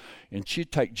whisper, and she'd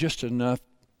take just enough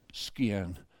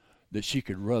skin that she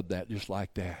could rub that just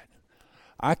like that.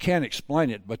 I can't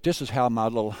explain it, but this is how my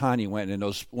little hiney went in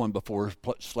those one before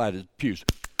slatted pews.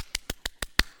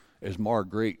 As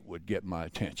Marguerite would get my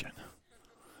attention.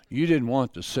 You didn't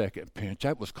want the second pinch.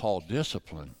 That was called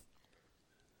discipline.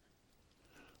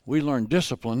 We learned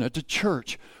discipline at the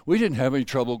church. We didn't have any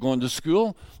trouble going to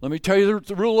school. Let me tell you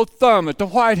the rule of thumb at the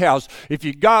White House. If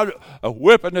you got a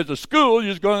whipping at the school,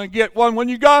 you're going to get one when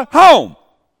you got home.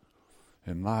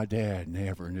 And my dad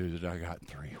never knew that I got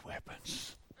 3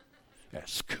 whippings at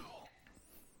school.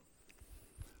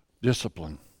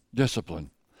 Discipline.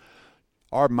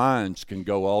 Our minds can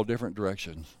go all different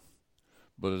directions,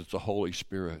 but it's the Holy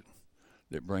Spirit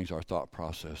that brings our thought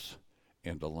process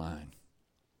into line.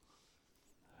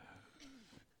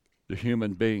 The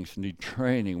human beings need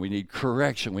training. We need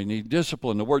correction. We need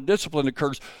discipline. The word discipline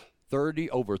occurs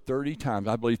over 30 times,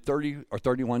 I believe 30 or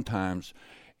 31 times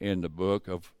in the book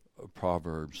of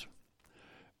Proverbs.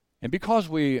 And because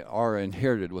we are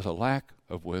inherited with a lack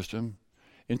of wisdom,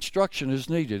 instruction is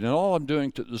needed. And all I'm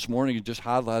doing this morning is just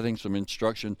highlighting some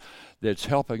instruction that's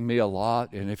helping me a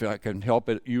lot. And if I can help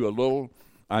you a little,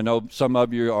 I know some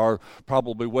of you are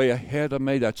probably way ahead of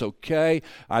me. That's okay.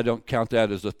 I don't count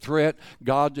that as a threat.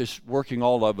 God is working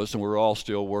all of us, and we're all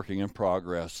still working in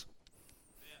progress.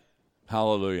 Yeah.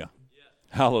 Hallelujah. Yeah.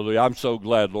 Hallelujah. I'm so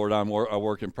glad, Lord, I'm a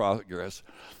work in progress.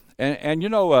 And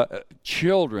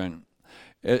children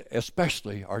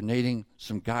especially are needing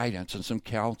some guidance and some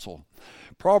counsel.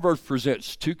 Proverbs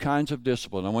presents two kinds of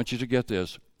discipline. I want you to get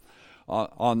this.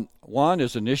 One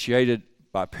is initiated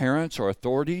by parents or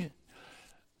authority,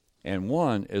 and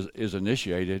one is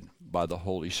initiated by the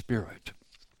Holy Spirit.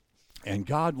 And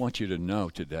God wants you to know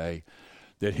today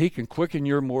that He can quicken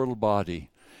your mortal body,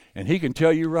 and He can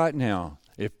tell you right now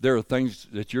if there are things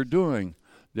that you're doing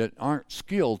that aren't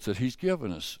skills that He's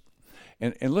given us.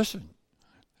 And listen,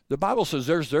 the Bible says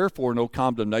there's therefore no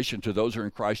condemnation to those who are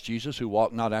in Christ Jesus, who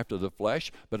walk not after the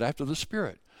flesh, but after the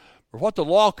Spirit. For what the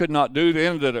law could not do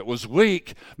then, that it was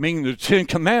weak, meaning the Ten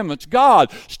Commandments,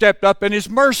 God stepped up in His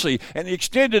mercy, and He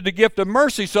extended the gift of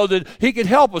mercy so that He could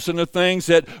help us in the things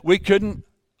that we couldn't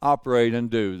operate and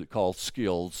do, called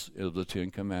skills of the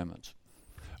Ten Commandments.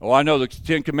 Oh, I know the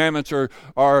Ten Commandments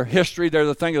are history, they're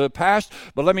the thing of the past,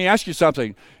 but let me ask you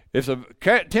something. If the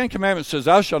Ten Commandments says,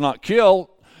 thou shalt not kill,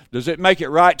 does it make it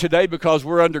right today because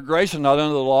we're under grace and not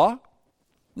under the law?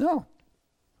 No.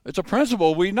 It's a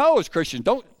principle we know as Christians.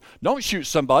 Don't shoot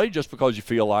somebody just because you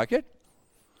feel like it.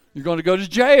 You're going to go to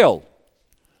jail.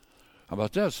 How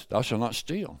about this? Thou shalt not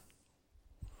steal.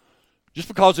 Just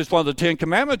because it's one of the Ten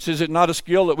Commandments, is it not a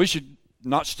skill that we should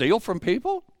not steal from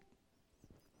people?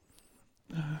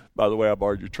 By the way, I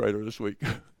borrowed your trailer this week.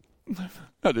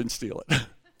 I didn't steal it.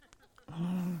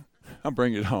 I'm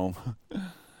bringing it home.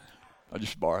 I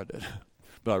just borrowed it.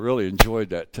 But I really enjoyed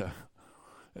that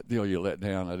deal you let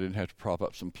down. I didn't have to prop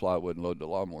up some plywood and load the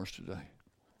lawnmowers today.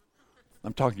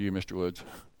 I'm talking to you, Mr. Woods.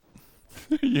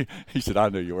 He said, I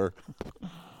knew you were.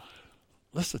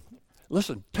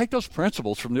 Listen. Take those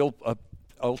principles from the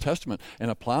Old Testament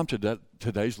and apply them to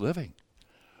today's living.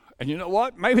 And you know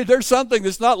what? Maybe there's something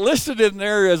that's not listed in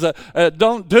there as a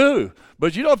don't do.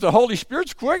 But you know, if the Holy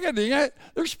Spirit's quickening it,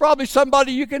 there's probably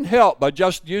somebody you can help by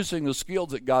just using the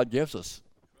skills that God gives us.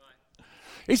 Right.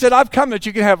 He said, I've come that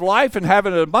you can have life and have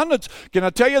it in abundance. Can I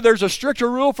tell you there's a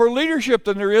stricter rule for leadership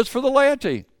than there is for the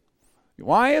laity?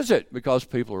 Why is it? Because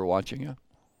people are watching you.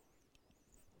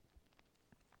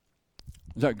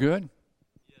 Is that good?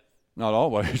 Yes. Not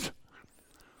always.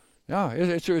 Yeah,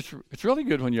 it's really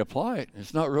good when you apply it.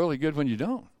 It's not really good when you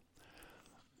don't.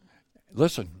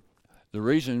 Listen,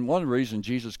 one reason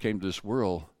Jesus came to this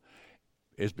world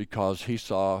is because He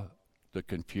saw the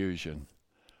confusion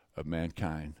of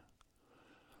mankind.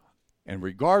 And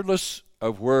regardless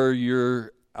of where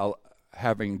you're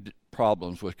having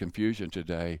problems with confusion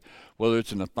today, whether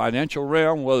it's in the financial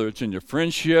realm, whether it's in your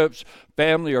friendships,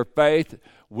 family, or faith,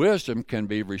 wisdom can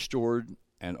be restored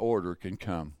and order can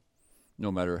come,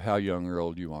 no matter how young or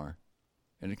old you are.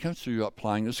 And it comes through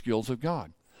applying the skills of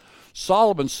God.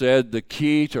 Solomon said the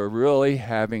key to really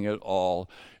having it all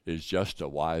is just to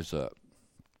wise up.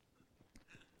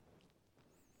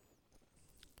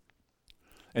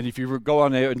 And if you go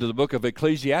on into the book of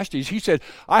Ecclesiastes, he said,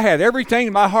 I had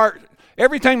everything my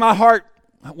heart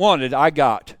wanted, I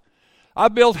got. I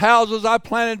built houses, I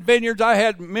planted vineyards, I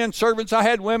had men servants, I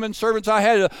had women servants, I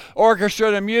had an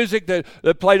orchestra and music that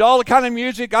played all the kind of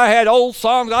music. I had old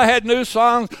songs, I had new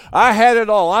songs, I had it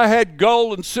all. I had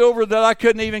gold and silver that I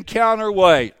couldn't even count or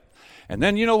weigh. And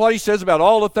then you know what he says about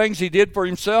all the things he did for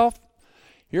himself?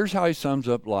 Here's how he sums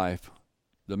up life.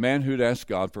 The man who'd asked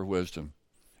God for wisdom,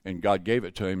 and God gave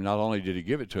it to him. Not only did He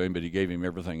give it to him, but He gave him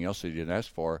everything else that he didn't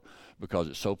ask for, because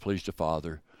it so pleased the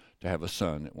Father to have a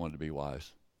son that wanted to be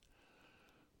wise.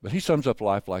 But he sums up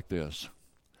life like this.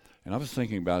 And I was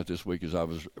thinking about it this week as I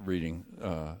was reading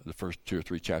the first 2 or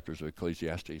 3 chapters of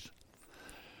Ecclesiastes.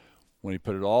 When he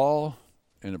put it all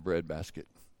in a breadbasket,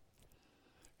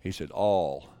 he said,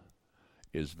 all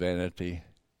is vanity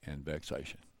and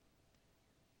vexation.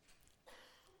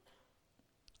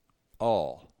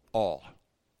 All.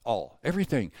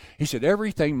 Everything. He said,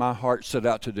 everything my heart set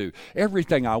out to do,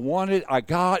 everything I wanted, I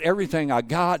got. Everything I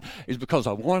got is because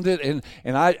I wanted it,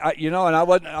 and I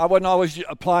wasn't always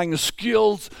applying the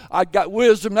skills. I got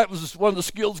wisdom. That was one of the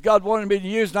skills God wanted me to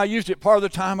use, and I used it part of the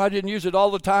time. I didn't use it all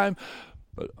the time,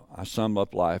 but I sum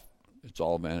up life. It's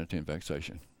all vanity and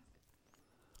vexation.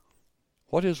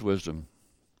 What is wisdom?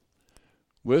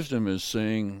 Wisdom is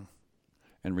seeing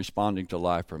and responding to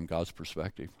life from God's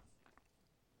perspective.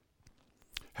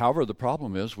 However, the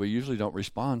problem is we usually don't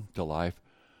respond to life,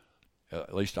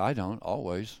 at least I don't,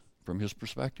 always, from His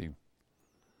perspective.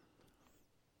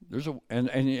 And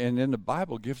then the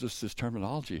Bible gives us this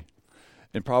terminology.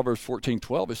 In Proverbs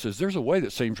 14:12, it says, "There's a way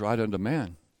that seems right unto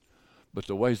man, but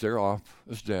the ways thereof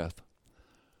is death."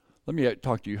 Let me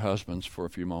talk to you husbands for a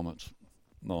few moments.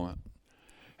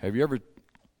 Have you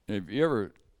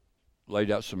ever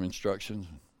laid out some instructions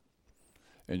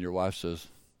and your wife says,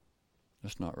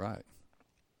 "That's not right"?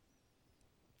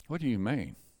 What do you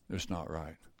mean, it's not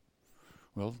right?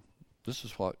 Well, this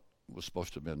is what was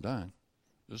supposed to have been done.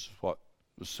 This is what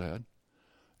was said.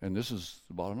 And this is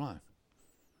the bottom line.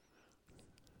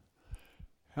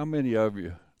 How many of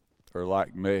you are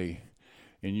like me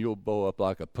and you'll bow up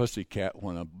like a pussycat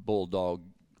when a bulldog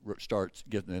starts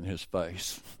getting in his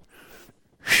face?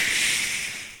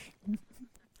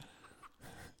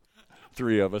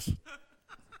 3 of us.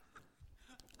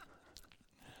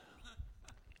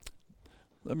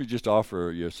 Let me just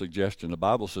offer you a suggestion. The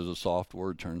Bible says a soft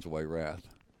word turns away wrath.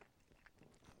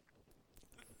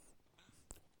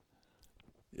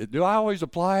 Do I always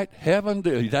apply it? Heaven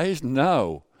days?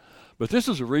 No. But this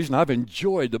is the reason I've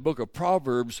enjoyed the book of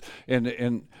Proverbs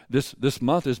and this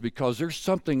month is because there's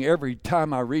something every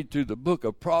time I read through the book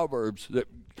of Proverbs that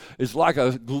is like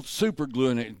a super glue,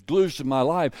 and it glues to my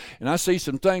life. And I see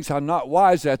some things I'm not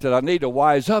wise at that I need to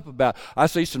wise up about. I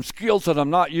see some skills that I'm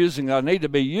not using that I need to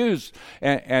be used.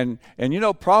 And you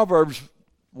know, Proverbs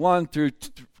 1 through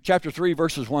chapter 3,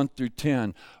 verses 1 through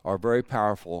 10 are very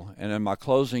powerful. And in my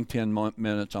closing 10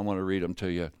 minutes, I want to read them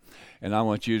to you. And I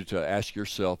want you to ask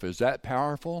yourself, is that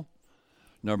powerful?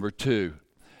 Number 2,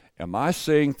 am I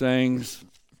seeing things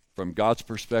from God's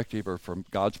perspective or from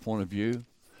God's point of view?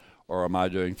 Or am I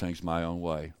doing things my own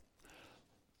way?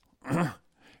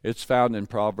 It's found in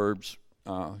Proverbs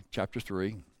chapter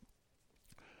 3.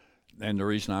 And the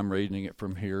reason I'm reading it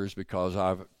from here is because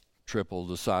I've tripled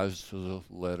the size of the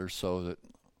letter so that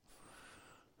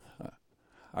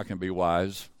I can be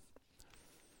wise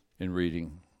in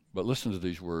reading. But listen to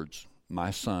these words,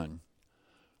 my son.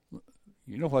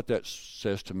 You know what that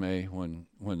says to me when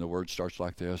the word starts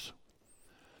like this?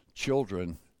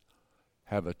 Children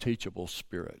have a teachable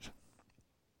spirit.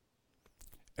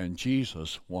 And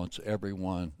Jesus wants every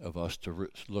one of us to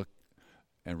look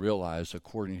and realize,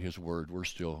 according to His word, we're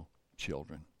still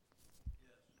children.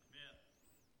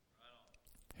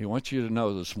 He wants you to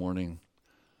know this morning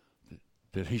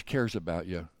that He cares about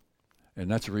you.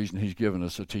 And that's the reason He's given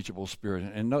us a teachable spirit.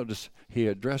 And notice He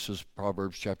addresses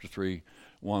Proverbs chapter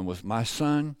 3:1 with, my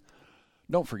son,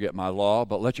 don't forget my law,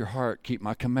 but let your heart keep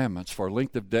my commandments. For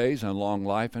length of days and long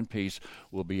life and peace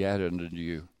will be added unto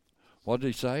you. What did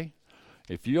He say?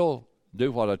 If you'll do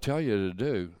what I tell you to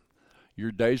do,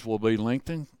 your days will be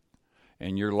lengthened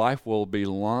and your life will be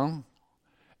long,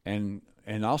 and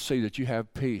I'll see that you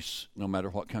have peace no matter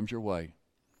what comes your way.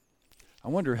 I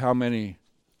wonder how many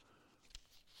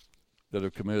that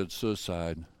have committed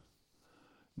suicide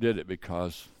did it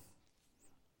because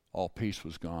all peace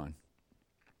was gone.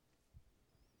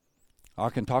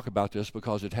 I can talk about this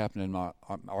because it happened in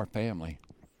our family.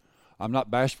 I'm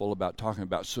not bashful about talking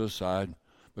about suicide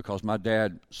because my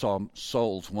dad saw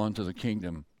souls won to the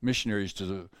kingdom, missionaries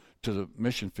to the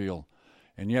mission field.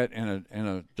 And yet in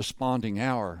a desponding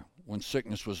hour when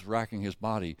sickness was racking his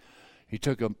body, he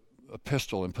took a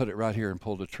pistol and put it right here and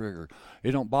pulled the trigger.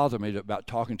 It don't bother me about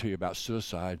talking to you about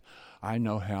suicide. I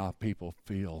know how people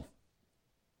feel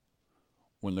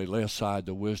when they lay aside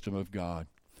the wisdom of God.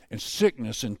 And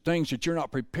sickness and things that you're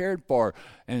not prepared for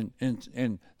and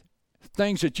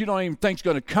things that you don't even think is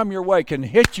going to come your way can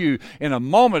hit you in a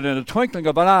moment, in a twinkling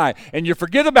of an eye, and you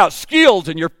forget about skills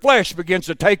and your flesh begins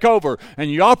to take over and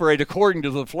you operate according to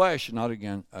the flesh and not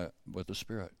again with the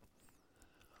Spirit.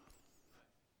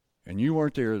 And you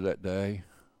weren't there that day,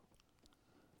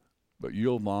 but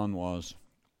Yulman was.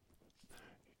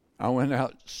 I went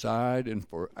outside and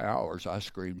for hours I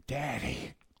screamed,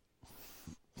 Daddy,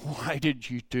 why did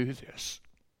you do this?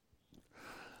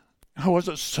 I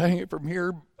wasn't saying it from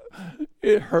here.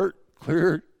 It hurt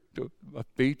clear to my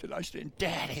feet, and I said,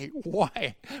 Daddy,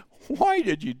 why? Why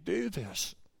did you do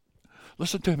this?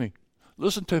 Listen to me.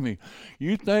 Listen to me.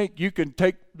 You think you can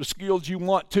take the skills you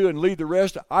want to and leave the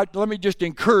rest? Let me just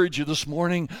encourage you this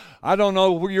morning. I don't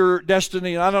know where your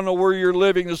destiny, and I don't know where you're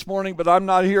living this morning, but I'm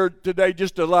not here today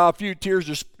just to allow a few tears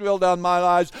to spill down my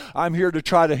eyes. I'm here to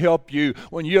try to help you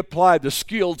when you apply the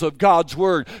skills of God's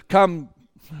Word. Come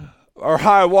or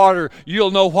high water,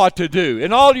 you'll know what to do.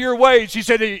 In all your ways, he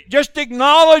said, just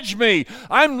acknowledge me.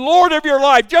 I'm Lord of your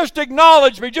life. Just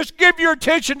acknowledge me. Just give your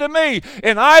attention to me,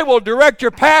 and I will direct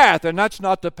your path. And that's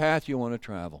not the path you want to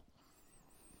travel.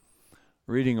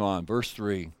 Reading on, verse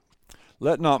 3.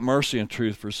 Let not mercy and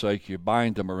truth forsake you.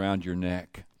 Bind them around your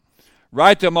neck.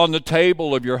 Write them on the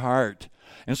table of your heart,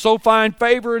 and so find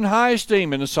favor and high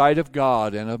esteem in the sight of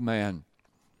God and of man.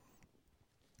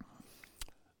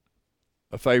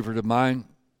 A favorite of mine,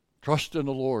 trust in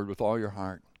the Lord with all your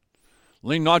heart.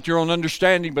 Lean not to your own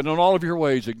understanding, but in all of your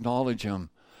ways acknowledge him.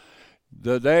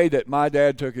 The day that my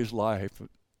dad took his life,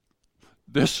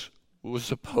 this was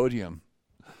the podium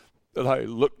that I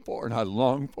looked for and I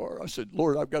longed for. I said,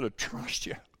 Lord, I've got to trust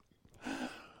you.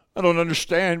 I don't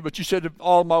understand, but you said in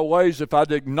all my ways, if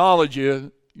I'd acknowledge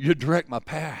you, you'd direct my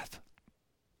path.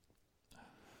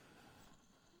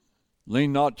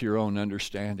 Lean not to your own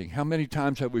understanding. How many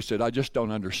times have we said, I just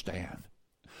don't understand?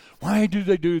 Why do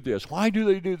they do this? Why do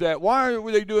they do that? Why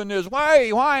are they doing this?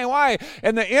 Why?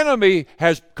 And the enemy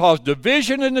has caused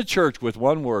division in the church with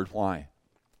one word, why?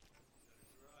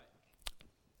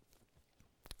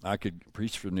 I could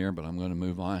preach from there, but I'm going to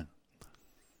move on.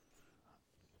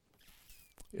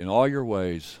 In all your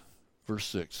ways, verse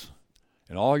 6,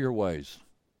 in all your ways,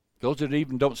 those that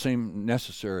even don't seem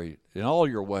necessary, in all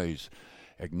your ways,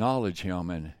 acknowledge him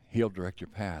and he'll direct your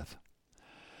path.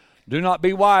 Do not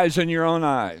be wise in your own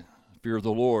eyes. Fear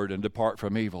the Lord and depart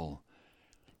from evil.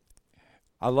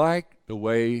 I like the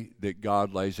way that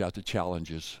God lays out the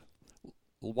challenges.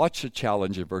 Watch the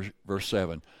challenge in verse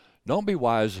 7. Don't be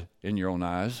wise in your own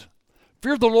eyes.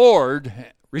 Fear the Lord,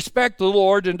 respect the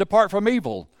Lord, and depart from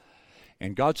evil.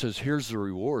 And God says, here's the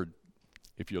reward.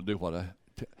 If you'll do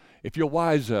if you'll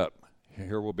wise up,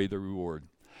 here will be the reward.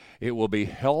 It will be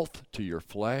health to your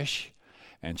flesh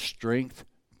and strength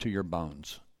to your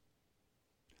bones.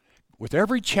 With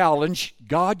every challenge,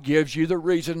 God gives you the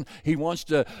reason he wants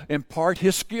to impart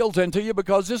his skills into you,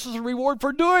 because this is a reward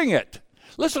for doing it.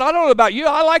 Listen, I don't know about you.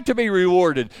 I like to be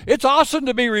rewarded. It's awesome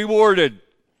to be rewarded. Right.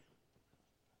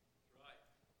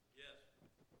 Yes.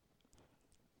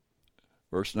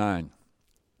 Verse 9.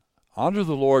 Honor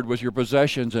the Lord with your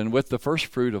possessions and with the first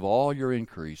fruit of all your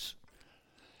increase.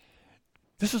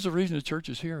 This is the reason the church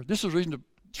is here. This is the reason the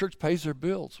church pays their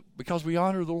bills, because we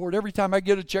honor the Lord. Every time I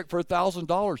get a check for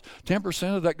 $1,000,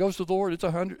 10% of that goes to the Lord. It's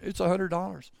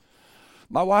 $100.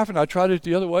 My wife and I tried it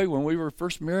the other way when we were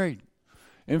first married.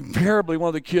 Invariably, one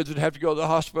of the kids would have to go to the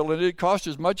hospital, and it cost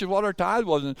as much as what our tithe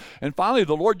was. And finally,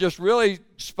 the Lord just really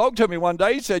spoke to me one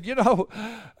day. He said, get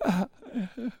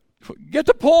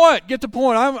the point. Get the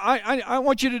point. I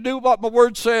want you to do what my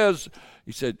word says.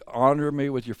 He said, honor me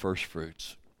with your first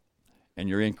fruits and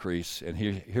your increase. And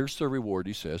here's the reward,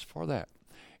 he says, for that.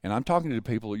 And I'm talking to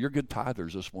people, you're good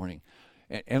tithers this morning.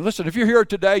 And listen, if you're here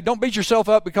today, don't beat yourself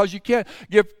up because you can't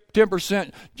give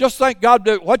 10%. Just thank God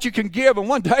that what you can give, and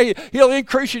one day he'll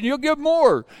increase you and you'll give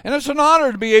more. And it's an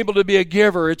honor to be able to be a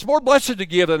giver. It's more blessed to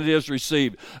give than it is to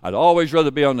receive. I'd always rather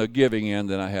be on the giving end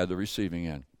than I had the receiving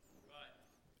end.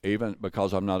 Even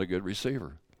because I'm not a good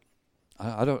receiver.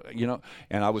 I don't,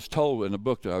 and I was told in a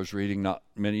book that I was reading not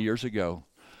many years ago,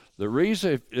 the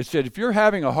reason, it said, if you're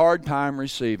having a hard time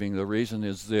receiving, the reason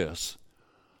is this: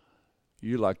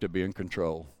 you like to be in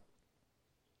control.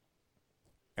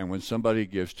 And when somebody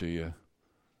gives to you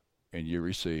and you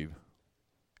receive,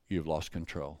 you've lost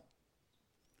control.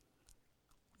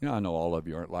 I know all of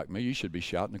you aren't like me. You should be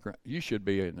shouting. You should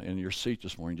be in your seat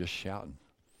this morning just shouting.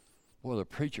 Boy, the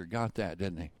preacher got that,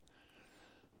 didn't he?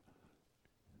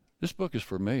 This book is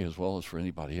for me as well as for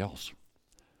anybody else.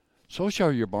 So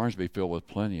shall your barns be filled with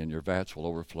plenty, and your vats will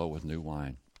overflow with new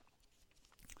wine.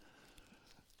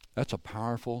 That's a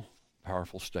powerful,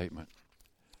 powerful statement.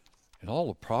 And all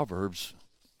of Proverbs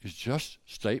is just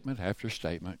statement after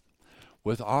statement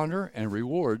with honor and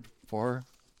reward for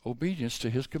obedience to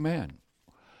his command.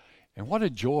 And what a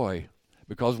joy,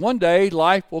 because one day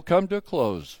life will come to a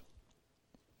close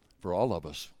for all of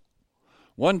us.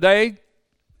 One day,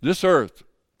 this earth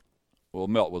will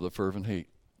melt with a fervent heat.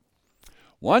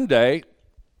 One day,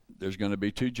 there's going to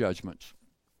be two judgments.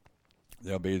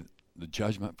 There'll be the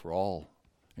judgment for all,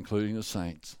 including the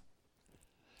saints.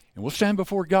 And we'll stand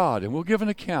before God, and we'll give an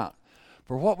account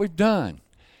for what we've done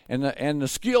and the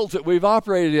skills that we've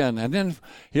operated in. And then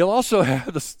he'll also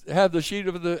have the sheet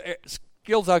of the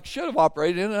skills I should have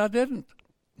operated in and I didn't.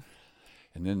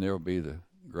 And then there will be the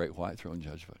great white throne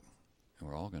judgment. And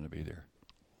we're all going to be there.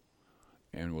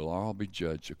 And we'll all be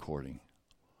judged according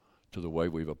to the way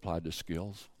we've applied the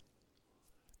skills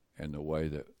and the way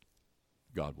that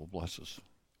God will bless us.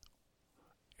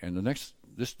 And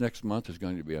this next month is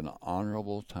going to be an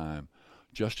honorable time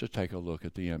just to take a look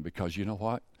at the end, because you know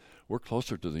what? We're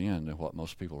closer to the end than what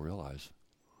most people realize.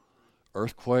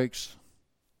 Earthquakes,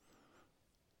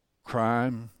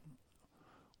 crime.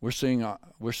 We're seeing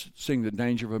the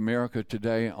danger of America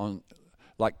today on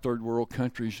like third world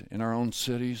countries in our own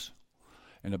cities.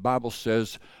 And the Bible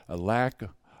says a lack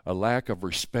of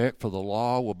respect for the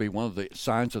law will be one of the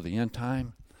signs of the end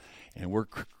time. And we're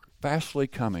fastly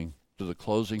coming to the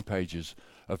closing pages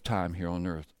of time here on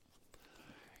earth.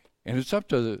 And it's up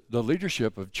to the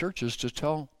leadership of churches to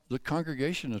tell the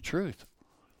congregation the truth.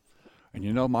 And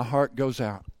you know, my heart goes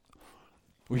out.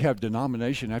 We have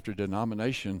denomination after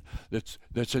denomination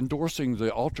that's endorsing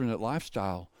the alternate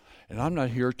lifestyle. And I'm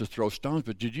not here to throw stones,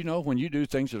 but did you know when you do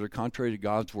things that are contrary to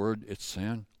God's word, it's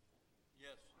sin?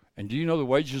 Yes. And do you know the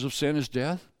wages of sin is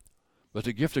death? But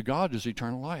the gift of God is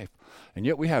eternal life. And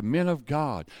yet we have men of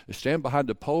God that stand behind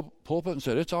the pulpit and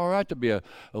said, it's all right to be a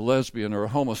lesbian or a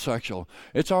homosexual.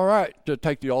 It's all right to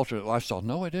take the alternate lifestyle.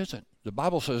 No, it isn't. The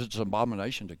Bible says it's an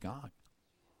abomination to God.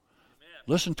 Amen.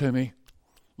 Listen to me.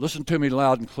 Listen to me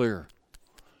loud and clear.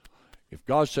 If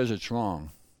God says it's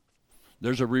wrong,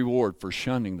 there's a reward for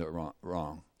shunning the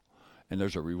wrong. And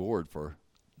there's a reward for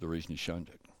the reason you shunned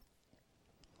it.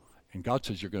 And God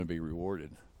says you're going to be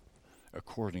rewarded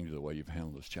according to the way you've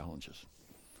handled those challenges.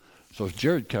 So as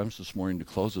Jared comes this morning to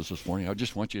close us this morning, I'd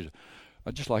just like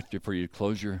for you to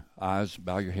close your eyes,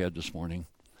 bow your head this morning.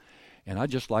 And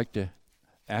I'd just like to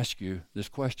ask you this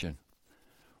question.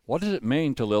 What does it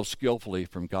mean to live skillfully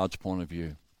from God's point of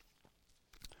view?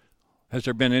 Has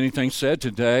there been anything said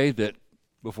today that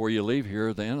before you leave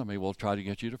here, the enemy will try to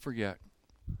get you to forget?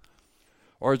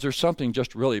 Or is there something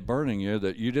just really burning you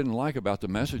that you didn't like about the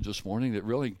message this morning that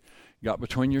really got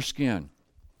between your skin?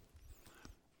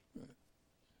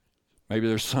 Maybe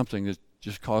there's something that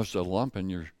just caused a lump in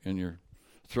your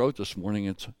throat this morning,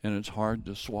 and it's hard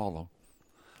to swallow.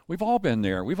 We've all been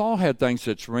there. We've all had things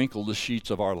that's wrinkled the sheets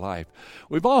of our life.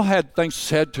 We've all had things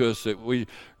said to us that we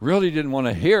really didn't want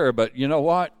to hear, but you know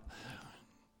what?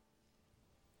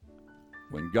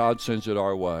 When God sends it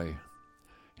our way,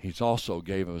 He's also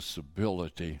gave us the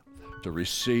ability to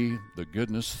receive the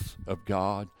goodness of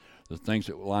God, the things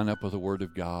that line up with the Word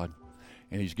of God,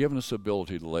 and He's given us the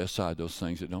ability to lay aside those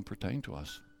things that don't pertain to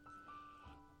us.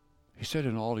 He said,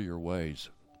 in all of your ways,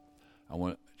 I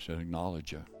want to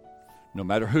acknowledge you. No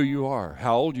matter who you are,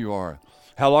 how old you are,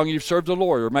 how long you've served the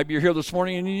Lord, or maybe you're here this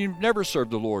morning and you've never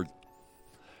served the Lord.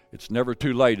 It's never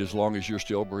too late as long as you're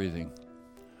still breathing.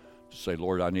 To say,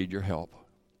 Lord, I need your help.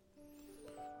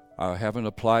 I haven't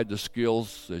applied the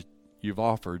skills that you've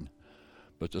offered,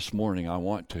 but this morning I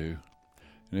want to.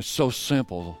 And it's so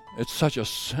simple. It's such a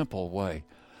simple way.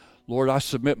 Lord, I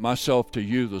submit myself to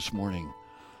you this morning.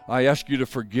 I ask you to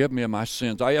forgive me of my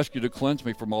sins. I ask you to cleanse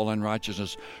me from all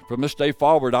unrighteousness. From this day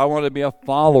forward, I want to be a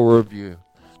follower of you.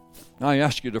 I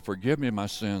ask you to forgive me of my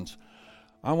sins.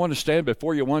 I want to stand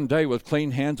before you one day with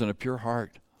clean hands and a pure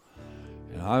heart.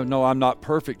 And I know I'm not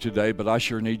perfect today, but I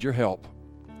sure need your help.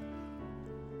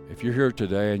 If you're here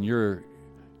today and you're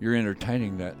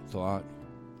entertaining that thought,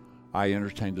 I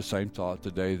entertained the same thought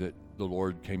the day that the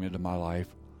Lord came into my life.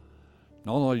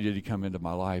 Not only did He come into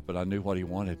my life, but I knew what He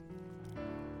wanted.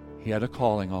 He had a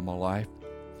calling on my life,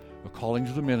 a calling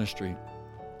to the ministry.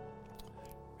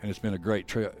 And it's been a great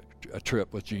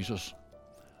trip with Jesus.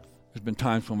 There's been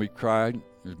times when we cried.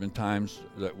 There's been times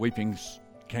that weepings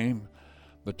came.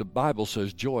 But the Bible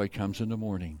says joy comes in the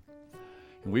morning.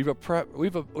 And we've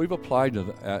applied to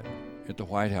that at the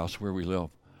White House where we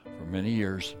live for many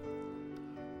years.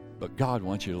 But God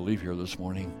wants you to leave here this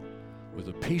morning with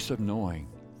a peace of knowing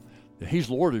that He's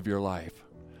Lord of your life.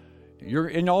 You're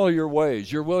in all of your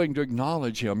ways. You're willing to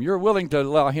acknowledge Him. You're willing to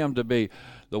allow Him to be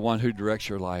the one who directs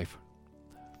your life.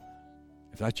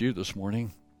 If that's you this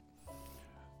morning,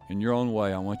 in your own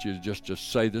way, I want you to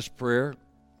just say this prayer.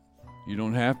 You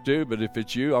don't have to, but if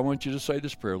it's you, I want you to say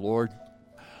this prayer. Lord,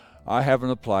 I haven't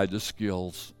applied the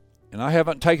skills, and I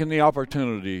haven't taken the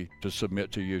opportunity to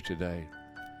submit to you today.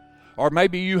 Or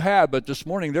maybe you have, but this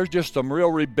morning there's just some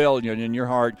real rebellion in your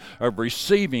heart of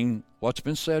receiving what's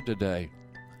been said today.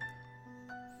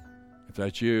 If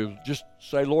that's you, just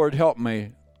say, Lord, help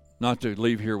me not to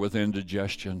leave here with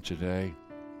indigestion today.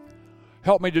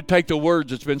 Help me to take the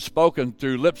words that's been spoken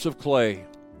through lips of clay.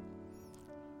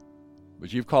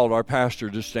 But you've called our pastor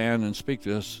to stand and speak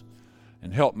this.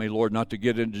 And help me, Lord, not to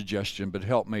get indigestion, but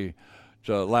help me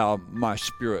to allow my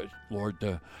spirit, Lord,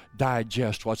 to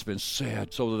digest what's been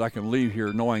said so that I can leave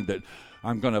here knowing that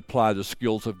I'm going to apply the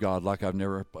skills of God like I've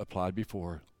never applied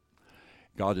before.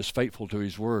 God is faithful to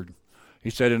His word. He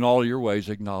said, in all your ways,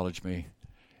 acknowledge me,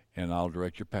 and I'll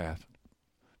direct your path.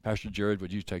 Pastor Jared,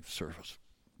 would you take the service?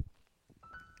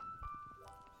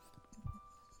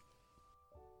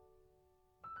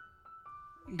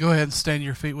 Go ahead and stand to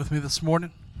your feet with me this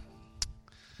morning.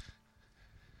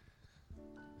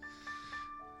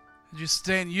 Just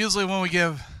stand. Usually when we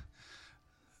give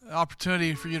an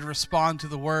opportunity for you to respond to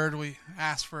the word, we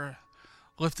ask for a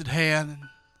lifted hand and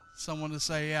someone to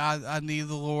say, yeah, I need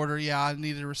the Lord, or yeah, I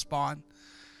need to respond.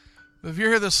 But if you're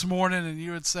here this morning and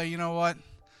you would say, you know what,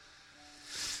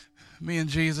 me and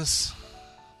Jesus,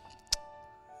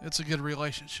 it's a good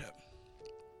relationship,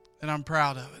 and I'm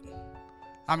proud of it.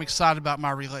 I'm excited about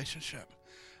my relationship.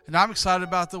 And I'm excited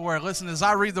about the Word. Listen, as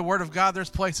I read the Word of God, there's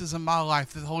places in my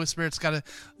life that the Holy Spirit's got to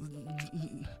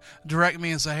direct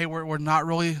me and say, hey, we're not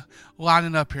really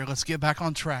lining up here. Let's get back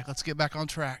on track. Let's get back on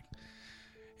track.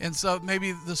 And so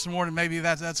maybe this morning, maybe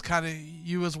that's kind of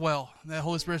you as well. The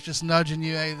Holy Spirit's just nudging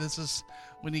you, hey,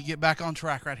 we need to get back on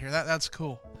track right here. That's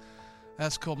cool.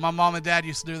 That's cool. My mom and dad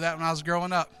used to do that when I was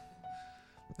growing up.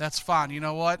 That's fine. You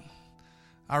know what?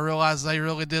 I realized they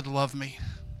really did love me.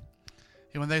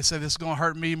 And when they say this is going to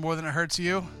hurt me more than it hurts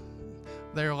you,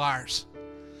 they're liars.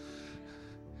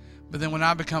 But then when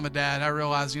I become a dad, I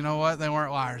realize, you know what? They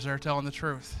weren't liars. They were telling the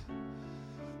truth.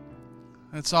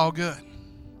 It's all good.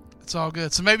 It's all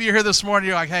good. So maybe you're here this morning,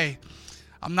 you're like, hey,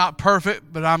 I'm not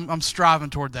perfect, but I'm striving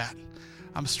toward that.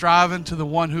 I'm striving to the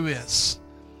one who is.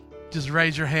 Just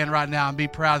raise your hand right now and be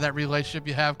proud of that relationship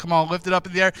you have. Come on, lift it up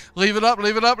in the air. Leave it up,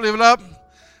 leave it up, leave it up.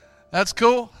 That's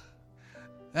cool.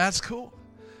 That's cool.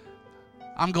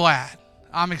 I'm glad.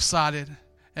 I'm excited.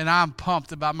 And I'm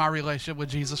pumped about my relationship with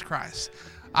Jesus Christ.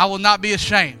 I will not be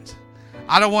ashamed.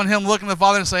 I don't want him looking at the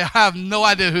Father and say, I have no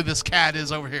idea who this cat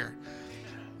is over here.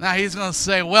 Now he's going to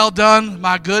say, well done,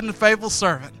 my good and faithful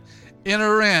servant.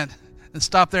 Enter in and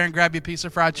stop there and grab you a piece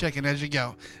of fried chicken as you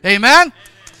go. Amen?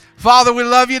 Father, we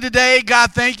love you today.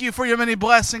 God, thank you for your many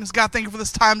blessings. God, thank you for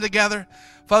this time together.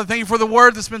 Father, thank you for the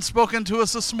word that's been spoken to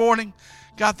us this morning.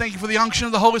 God, thank you for the unction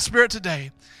of the Holy Spirit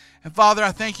today. And Father,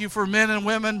 I thank you for men and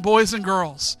women, boys and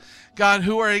girls, God,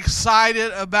 who are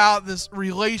excited about this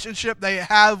relationship they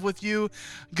have with you.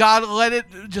 God, let it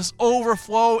just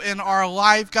overflow in our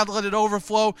life. God, let it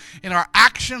overflow in our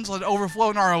actions. Let it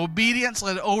overflow in our obedience.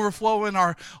 Let it overflow in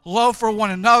our love for one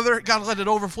another. God, let it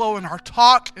overflow in our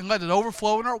talk, and let it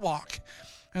overflow in our walk.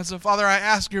 And so, Father, I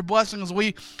ask your blessing as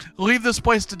we leave this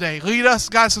place today. Lead us,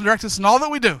 guide us, and direct us in all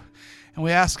that we do. And we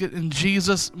ask it in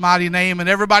Jesus' mighty name. And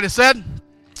everybody said,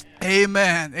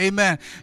 amen. Amen.